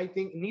you think I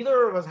think.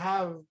 Neither of us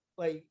have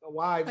like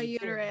a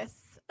uterus.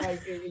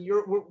 Like,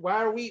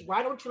 why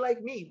don't you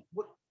like me?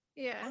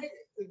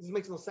 This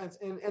makes no sense.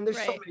 And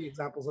there's so many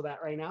examples of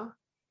that right now.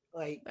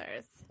 Like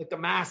the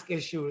mask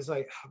issue is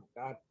like, oh my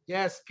God,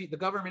 yes, the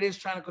government is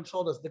trying to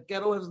control us. The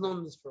ghetto has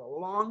known this for a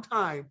long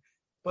time,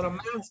 but a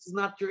mask is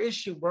not your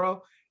issue,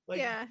 bro.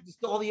 Like,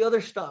 just all the other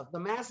stuff. The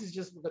mask is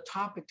just the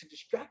topic to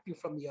distract you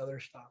from the other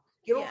stuff.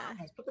 Get over the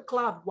mask, put the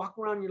cloth, walk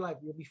around your life,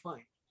 you'll be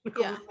fine. I'm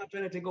not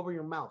trying to take over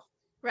your mouth.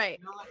 Right.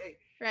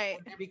 Right.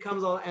 It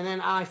becomes and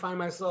then I find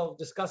myself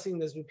discussing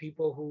this with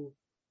people who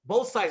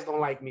both sides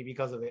don't like me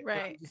because of it.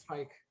 Right. I'm just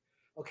like,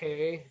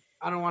 okay,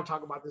 I don't want to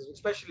talk about this,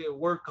 especially with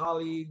work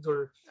colleagues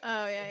or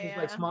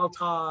like small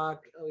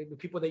talk, the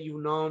people that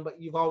you've known,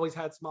 but you've always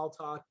had small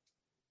talk.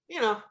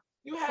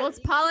 It's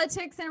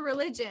politics and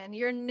religion.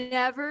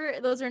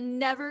 Those are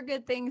never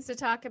good things to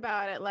talk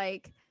about at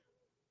like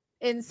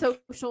in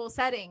social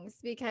settings,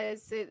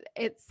 because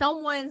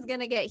someone's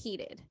gonna get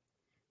heated.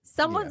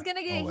 Someone's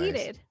gonna get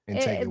heated.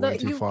 And take it way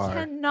too far. You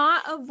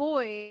cannot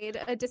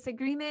avoid a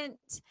disagreement.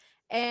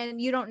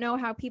 And you don't know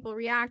how people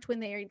react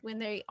when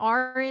they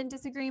are in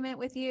disagreement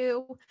with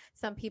you.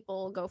 Some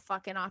people go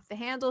fucking off the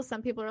handle.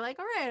 Some people are like,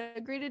 all right, I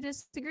agree to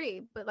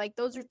disagree. But like,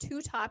 those are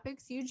two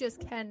topics you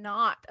just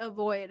cannot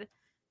avoid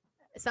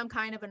some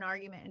kind of an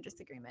argument and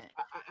disagreement.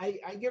 I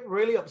get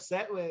really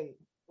upset when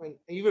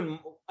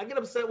I get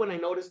upset when I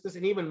notice this,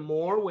 and even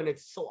more when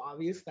it's so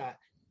obvious that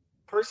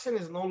person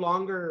is no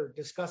longer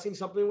discussing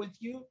something with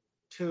you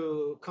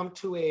to come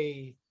to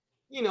an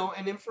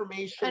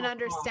information, an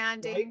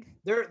understanding.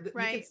 Right? You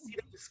can see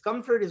the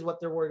discomfort is what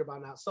they're worried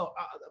about now. So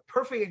the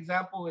perfect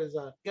example is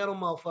a ghetto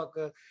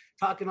motherfucker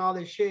talking all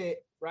this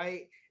shit,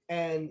 right?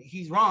 And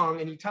he's wrong,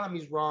 and you tell him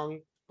he's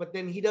wrong, but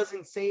then he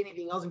doesn't say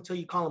anything else until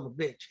you call him a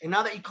bitch. And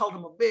now that you called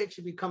him a bitch,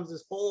 it becomes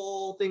this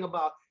whole thing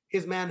about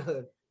his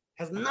manhood.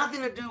 Has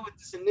nothing to do with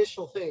this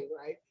initial thing,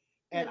 right?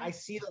 And I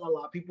see that a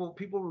lot. People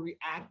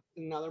react,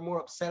 and now they're more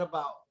upset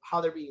about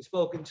how they're being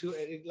spoken to,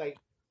 and it's like,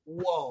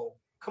 whoa,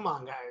 come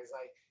on, guys,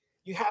 like.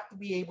 You have to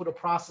be able to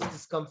process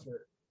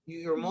discomfort.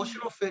 Your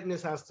emotional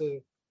fitness has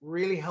to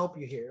really help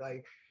you here.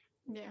 Like,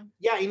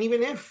 yeah, and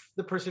even if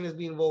the person is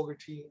being vulgar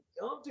to you,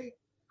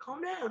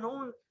 calm down. No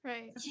one,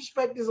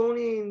 disrespect is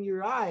only in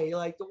your eye.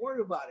 Like, don't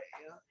worry about it.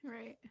 You know?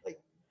 Right. Like,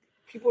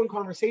 people in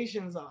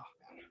conversations.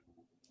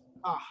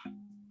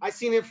 I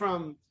seen it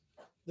from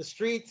the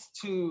streets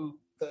to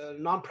the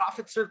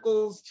nonprofit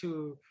circles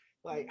to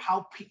like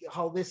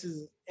how this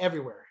is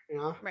everywhere. You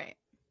know. Right.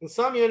 And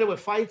some you end up with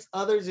fights.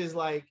 Others is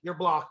like you're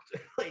blocked.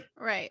 Like,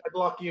 right. I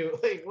block you.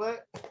 Like,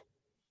 what?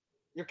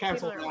 You're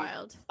canceled. People are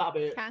wild. Stop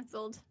it.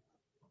 Canceled.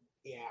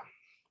 Yeah.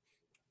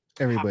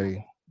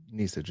 Everybody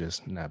needs to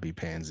just not be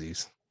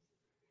pansies.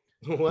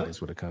 What?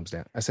 That's what it comes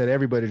down. I said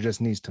everybody just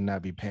needs to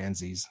not be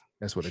pansies.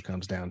 That's what it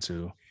comes down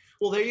to.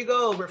 Well, there you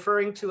go.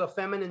 Referring to a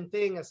feminine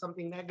thing as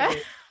something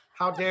negative.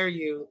 How dare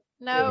you?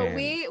 No,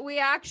 we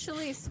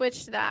actually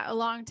switched that a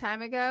long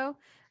time ago.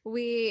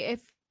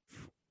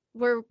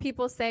 Where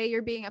people say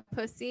you're being a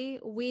pussy,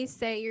 we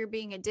say you're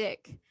being a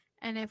dick.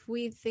 And if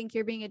we think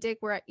you're being a dick,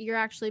 you're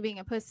actually being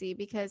a pussy,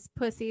 because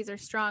pussies are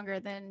stronger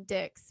than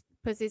dicks.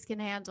 Pussies can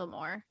handle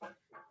more.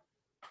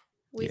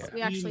 We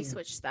actually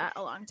switched that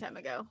a long time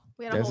ago.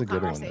 We had a whole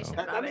conversation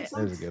about it.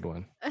 That's a good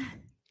one.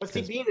 But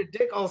see, being a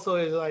dick also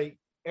is like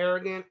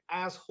arrogant,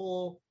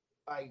 asshole,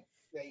 like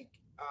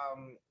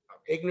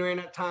ignorant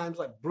at times,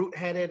 like brute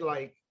headed,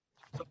 like,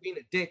 so being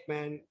a dick,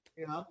 man,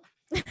 you know,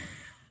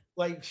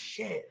 like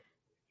shit.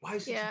 Why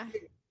is yeah.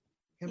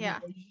 Yeah.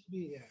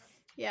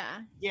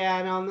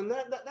 Yeah. No, and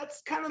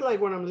that's kind of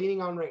like what I'm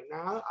leaning on right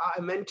now.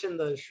 I mentioned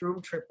the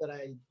shroom trip that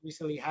I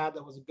recently had.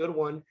 That was a good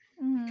one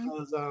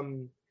because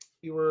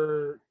we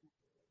were,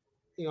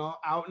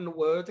 out in the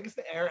woods. I guess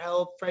the air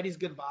helped. Freddie's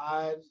good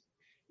vibes,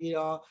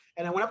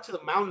 and I went up to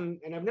the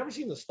mountain, and I've never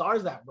seen the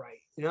stars that bright.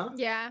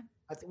 Yeah,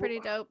 it's pretty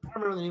dope. I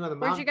don't remember the name of the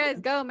Where'd mountain. you guys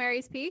go?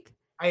 Mary's Peak?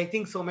 I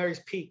think so.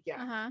 Mary's Peak. Yeah,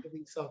 I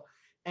think so.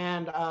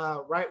 And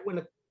right when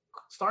the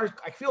stars,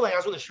 I feel like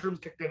that's when the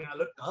shrooms kicked in, and I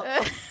looked up.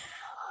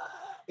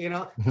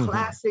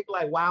 Classic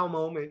like wow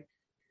moment.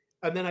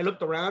 And then I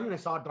looked around and I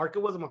saw how dark it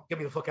was. I'm like, get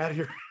me the fuck out of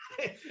here.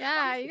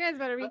 Yeah, you guys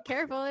better be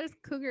careful. There's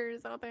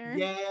cougars out there.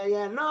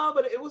 Yeah. No,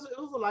 but it was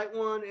a light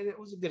one, and it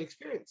was a good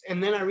experience.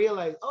 And then I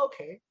realized,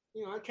 okay,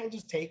 I can't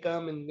just take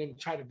them and then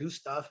try to do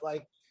stuff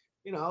like,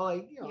 that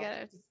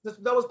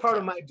was part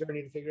of my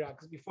journey to figure out,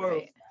 because before it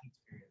was an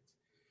experience.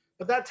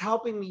 But that's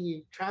helping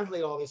me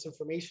translate all this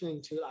information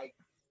into like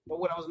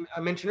what I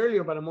mentioned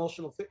earlier about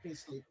emotional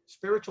fitness, like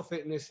spiritual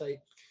fitness,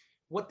 like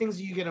what things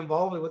do you get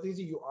involved in? What things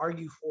do you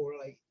argue for?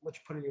 Like what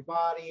you put in your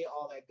body,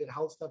 all that good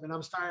health stuff. And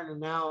I'm starting to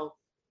now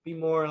be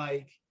more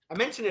like, I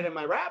mentioned it in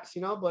my raps,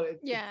 but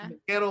it's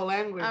ghetto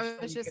language. I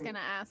was just going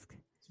to ask.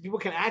 So people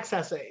can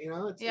access it,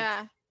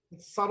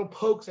 It's subtle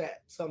pokes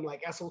at some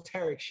like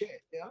esoteric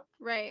shit,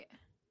 Right.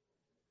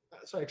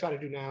 That's what I try to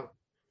do now.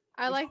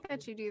 I like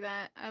that you do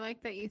that. I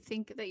like that you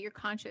think that you're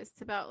conscious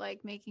about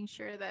like making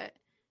sure that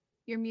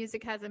your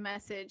music has a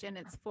message and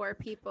it's for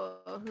people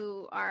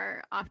who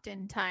are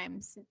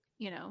oftentimes,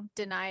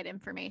 denied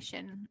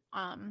information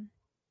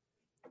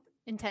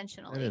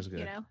intentionally. That is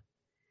good.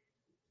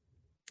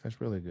 That's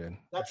really good.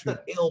 That's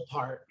the ill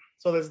part.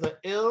 So there's the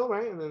ill,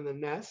 right? And then the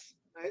ness,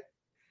 right?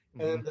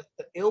 Mm-hmm. And then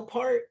the ill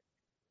part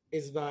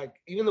is like,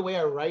 even the way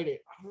I write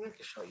it, I'm going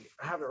to show you.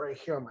 I have it right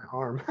here on my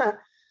arm.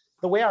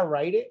 The way I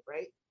write it,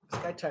 right?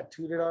 This guy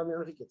tattooed it on me. I don't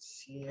know if you can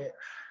see it.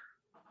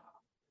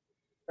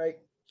 Right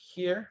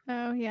here.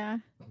 Oh, yeah.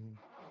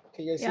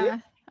 Can you guys see it?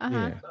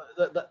 Uh-huh.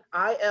 Yeah. The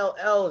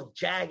ILL is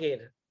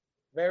jagged,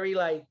 very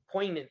like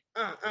poignant.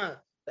 The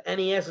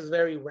NES is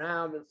very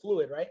round and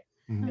fluid, right?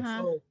 Mm-hmm.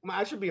 So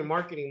I should be a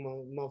marketing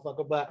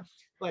motherfucker, but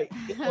like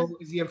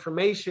is the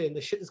information, the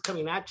shit that's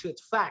coming at you,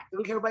 it's fact. I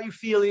don't care about your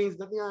feelings,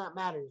 nothing of that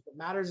matters. What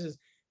matters is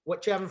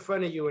what you have in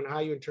front of you and how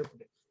you interpret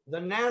it. The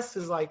NES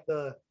is like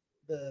the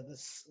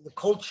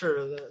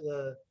culture,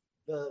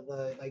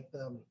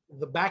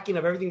 the backing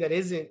of everything that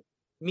isn't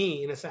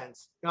me, in a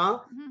sense.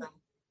 Mm-hmm.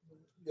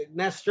 The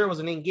Nestor was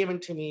a name given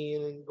to me,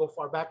 and then go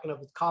far back enough,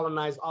 it's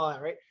colonized, all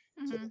that, right?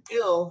 Mm-hmm. So the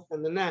ill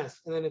and the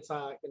nest, and then it's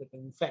like an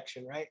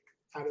infection, right?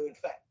 How to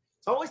infect.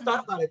 So I always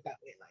thought about it that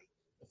way. Like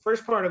the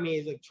first part of me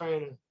is like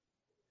trying to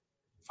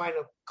find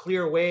a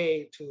clear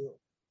way to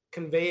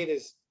convey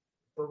this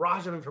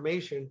barrage of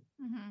information,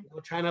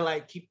 trying to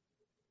like keep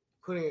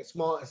putting it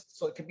small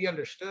so it can be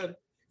understood.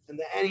 And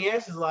the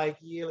NES is like,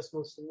 yeah, let's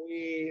smoke some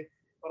weed,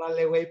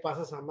 orale, güey,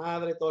 pasa esa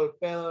madre, todo el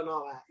pedo, and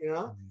all that,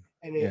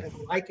 And I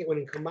like it when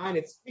it combined,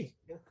 it's sweet.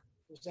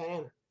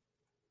 Diana.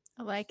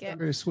 I like it.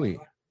 Very sweet.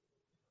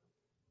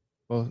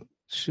 Well,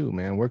 shoot,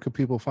 man, where could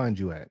people find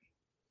you at?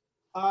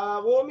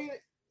 Well, I mean,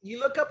 you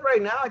look up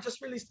right now. I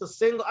just released a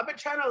single. I've been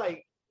trying to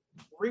like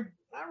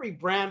not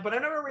rebrand, but I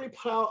never really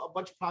put out a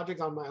bunch of projects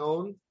on my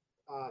own.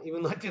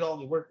 Even though I did all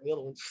the work in the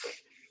other ones.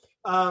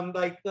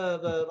 Like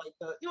the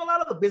a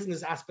lot of the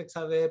business aspects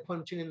of it,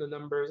 punching in the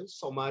numbers, it's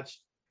so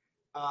much.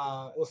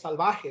 It was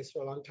Salvajes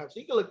for a long time, so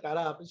you can look that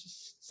up. It's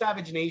just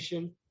Savage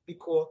Nation, be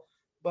cool.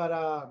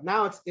 But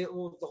now it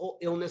was the whole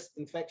illness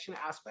infection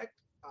aspect.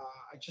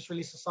 I just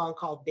released a song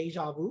called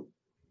Deja Vu,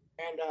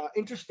 and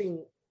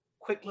interesting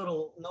quick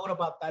little note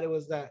about that. It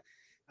was that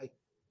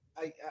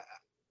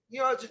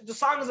the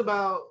song is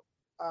about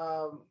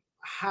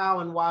how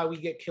and why we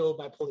get killed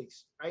by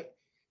police, right?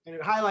 And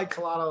it highlights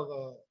a lot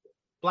of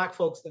Black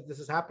folks that this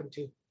has happened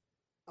to.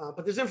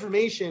 But there's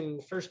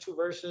information, first 2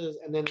 verses,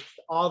 and then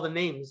all the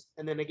names,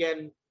 and then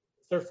again,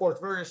 3rd,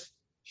 4th verse,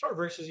 short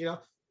verses,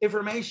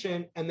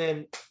 information, and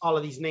then all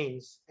of these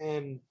names.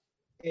 And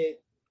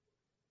it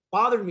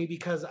bothered me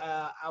because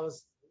I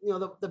was,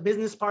 the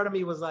business part of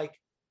me was like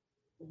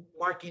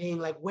marketing,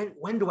 like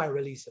when do I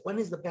release it? When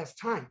is the best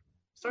time?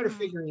 Started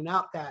figuring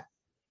out that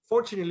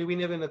fortunately we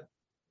live in an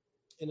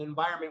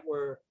environment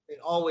where it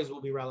always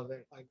will be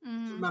relevant. Like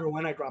no matter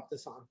when I drop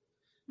this song,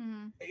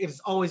 it's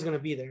always going to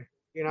be there,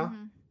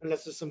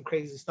 unless there's some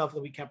crazy stuff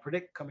that we can't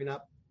predict coming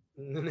up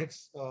in the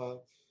next a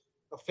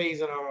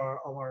phase in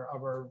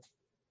our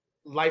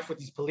life with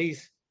these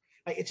police.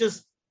 Like it's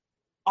just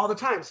all the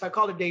time. So I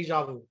call it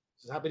deja vu.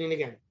 It's happening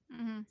again.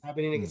 It's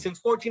happening again. Since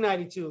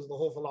 1492 is the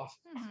whole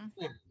philosophy.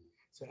 Yeah.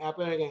 So it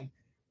happened again.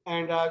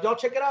 And y'all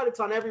check it out. It's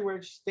on everywhere.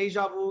 Just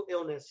deja vu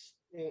illness.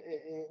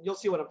 You'll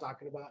see what I'm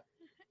talking about.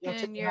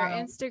 And your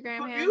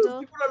Instagram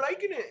handle. People are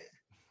liking it.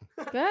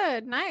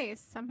 Good,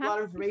 nice. I'm happy. A lot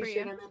of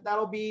information, and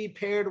that'll be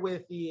paired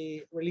with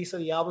the release of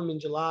the album in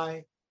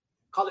July.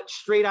 Call it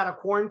Straight Out of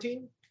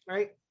Quarantine,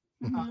 right?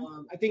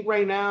 I think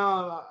right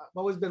now I've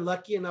always been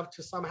lucky enough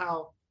to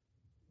somehow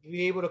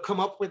be able to come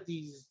up with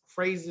these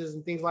phrases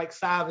and things like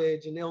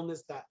savage and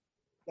illness that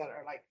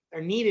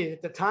are needed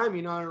at the time,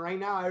 And right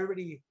now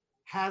everybody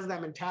has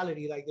that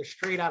mentality, like they're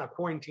straight out of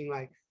quarantine,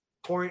 like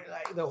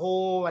the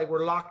whole like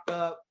we're locked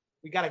up,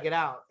 we got to get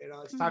out.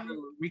 It's time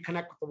to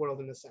reconnect with the world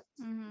in a sense,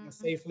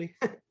 safely.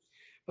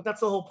 But that's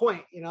the whole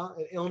point,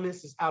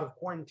 illness is out of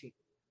quarantine,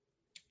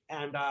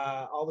 and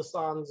all the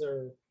songs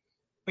are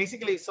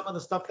basically some of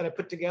the stuff that I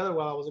put together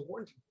while I was in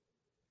quarantine.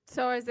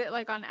 So is it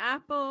like on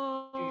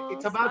Apple?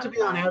 It's about Spotify? To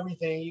be on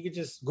everything. You could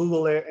just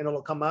Google it and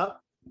it'll come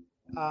up.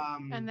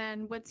 And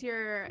then what's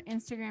your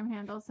Instagram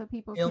handle so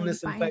people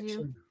illness can find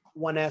infection,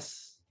 you?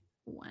 1S.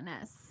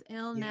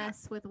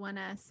 Illness with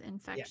 1S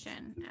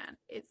infection at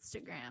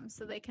Instagram.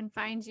 So they can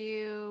find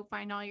you,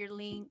 find all your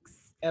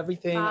links,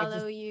 everything.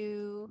 Follow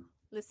you,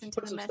 listen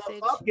to the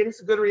message. Getting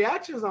some good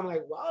reactions. I'm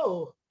like,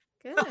 wow.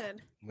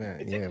 Good.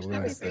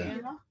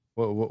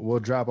 We'll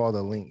drop all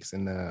the links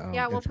in the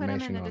we'll put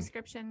them in the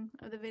description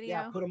of the video.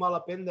 Yeah, put them all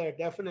up in there.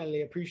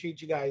 Definitely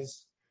appreciate you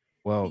guys.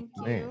 Well,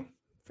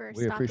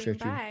 we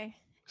appreciate you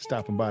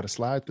stopping by to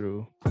slide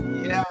through.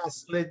 Yeah,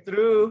 slid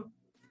through.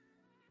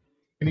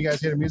 Can you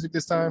guys hear the music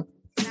this time?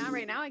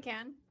 Right now I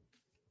can.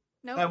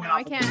 Nope, now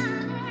I can't.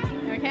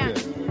 No, I can't.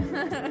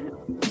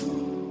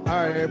 All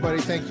right, everybody.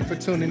 Thank you for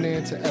tuning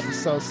in to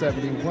episode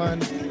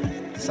 71,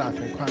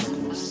 Sci-Fin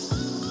Chronicles.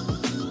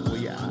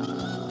 We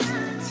out.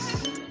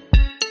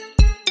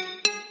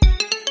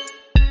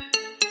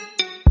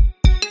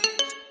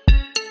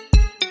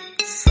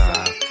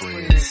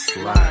 Sci-Fin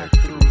Slide.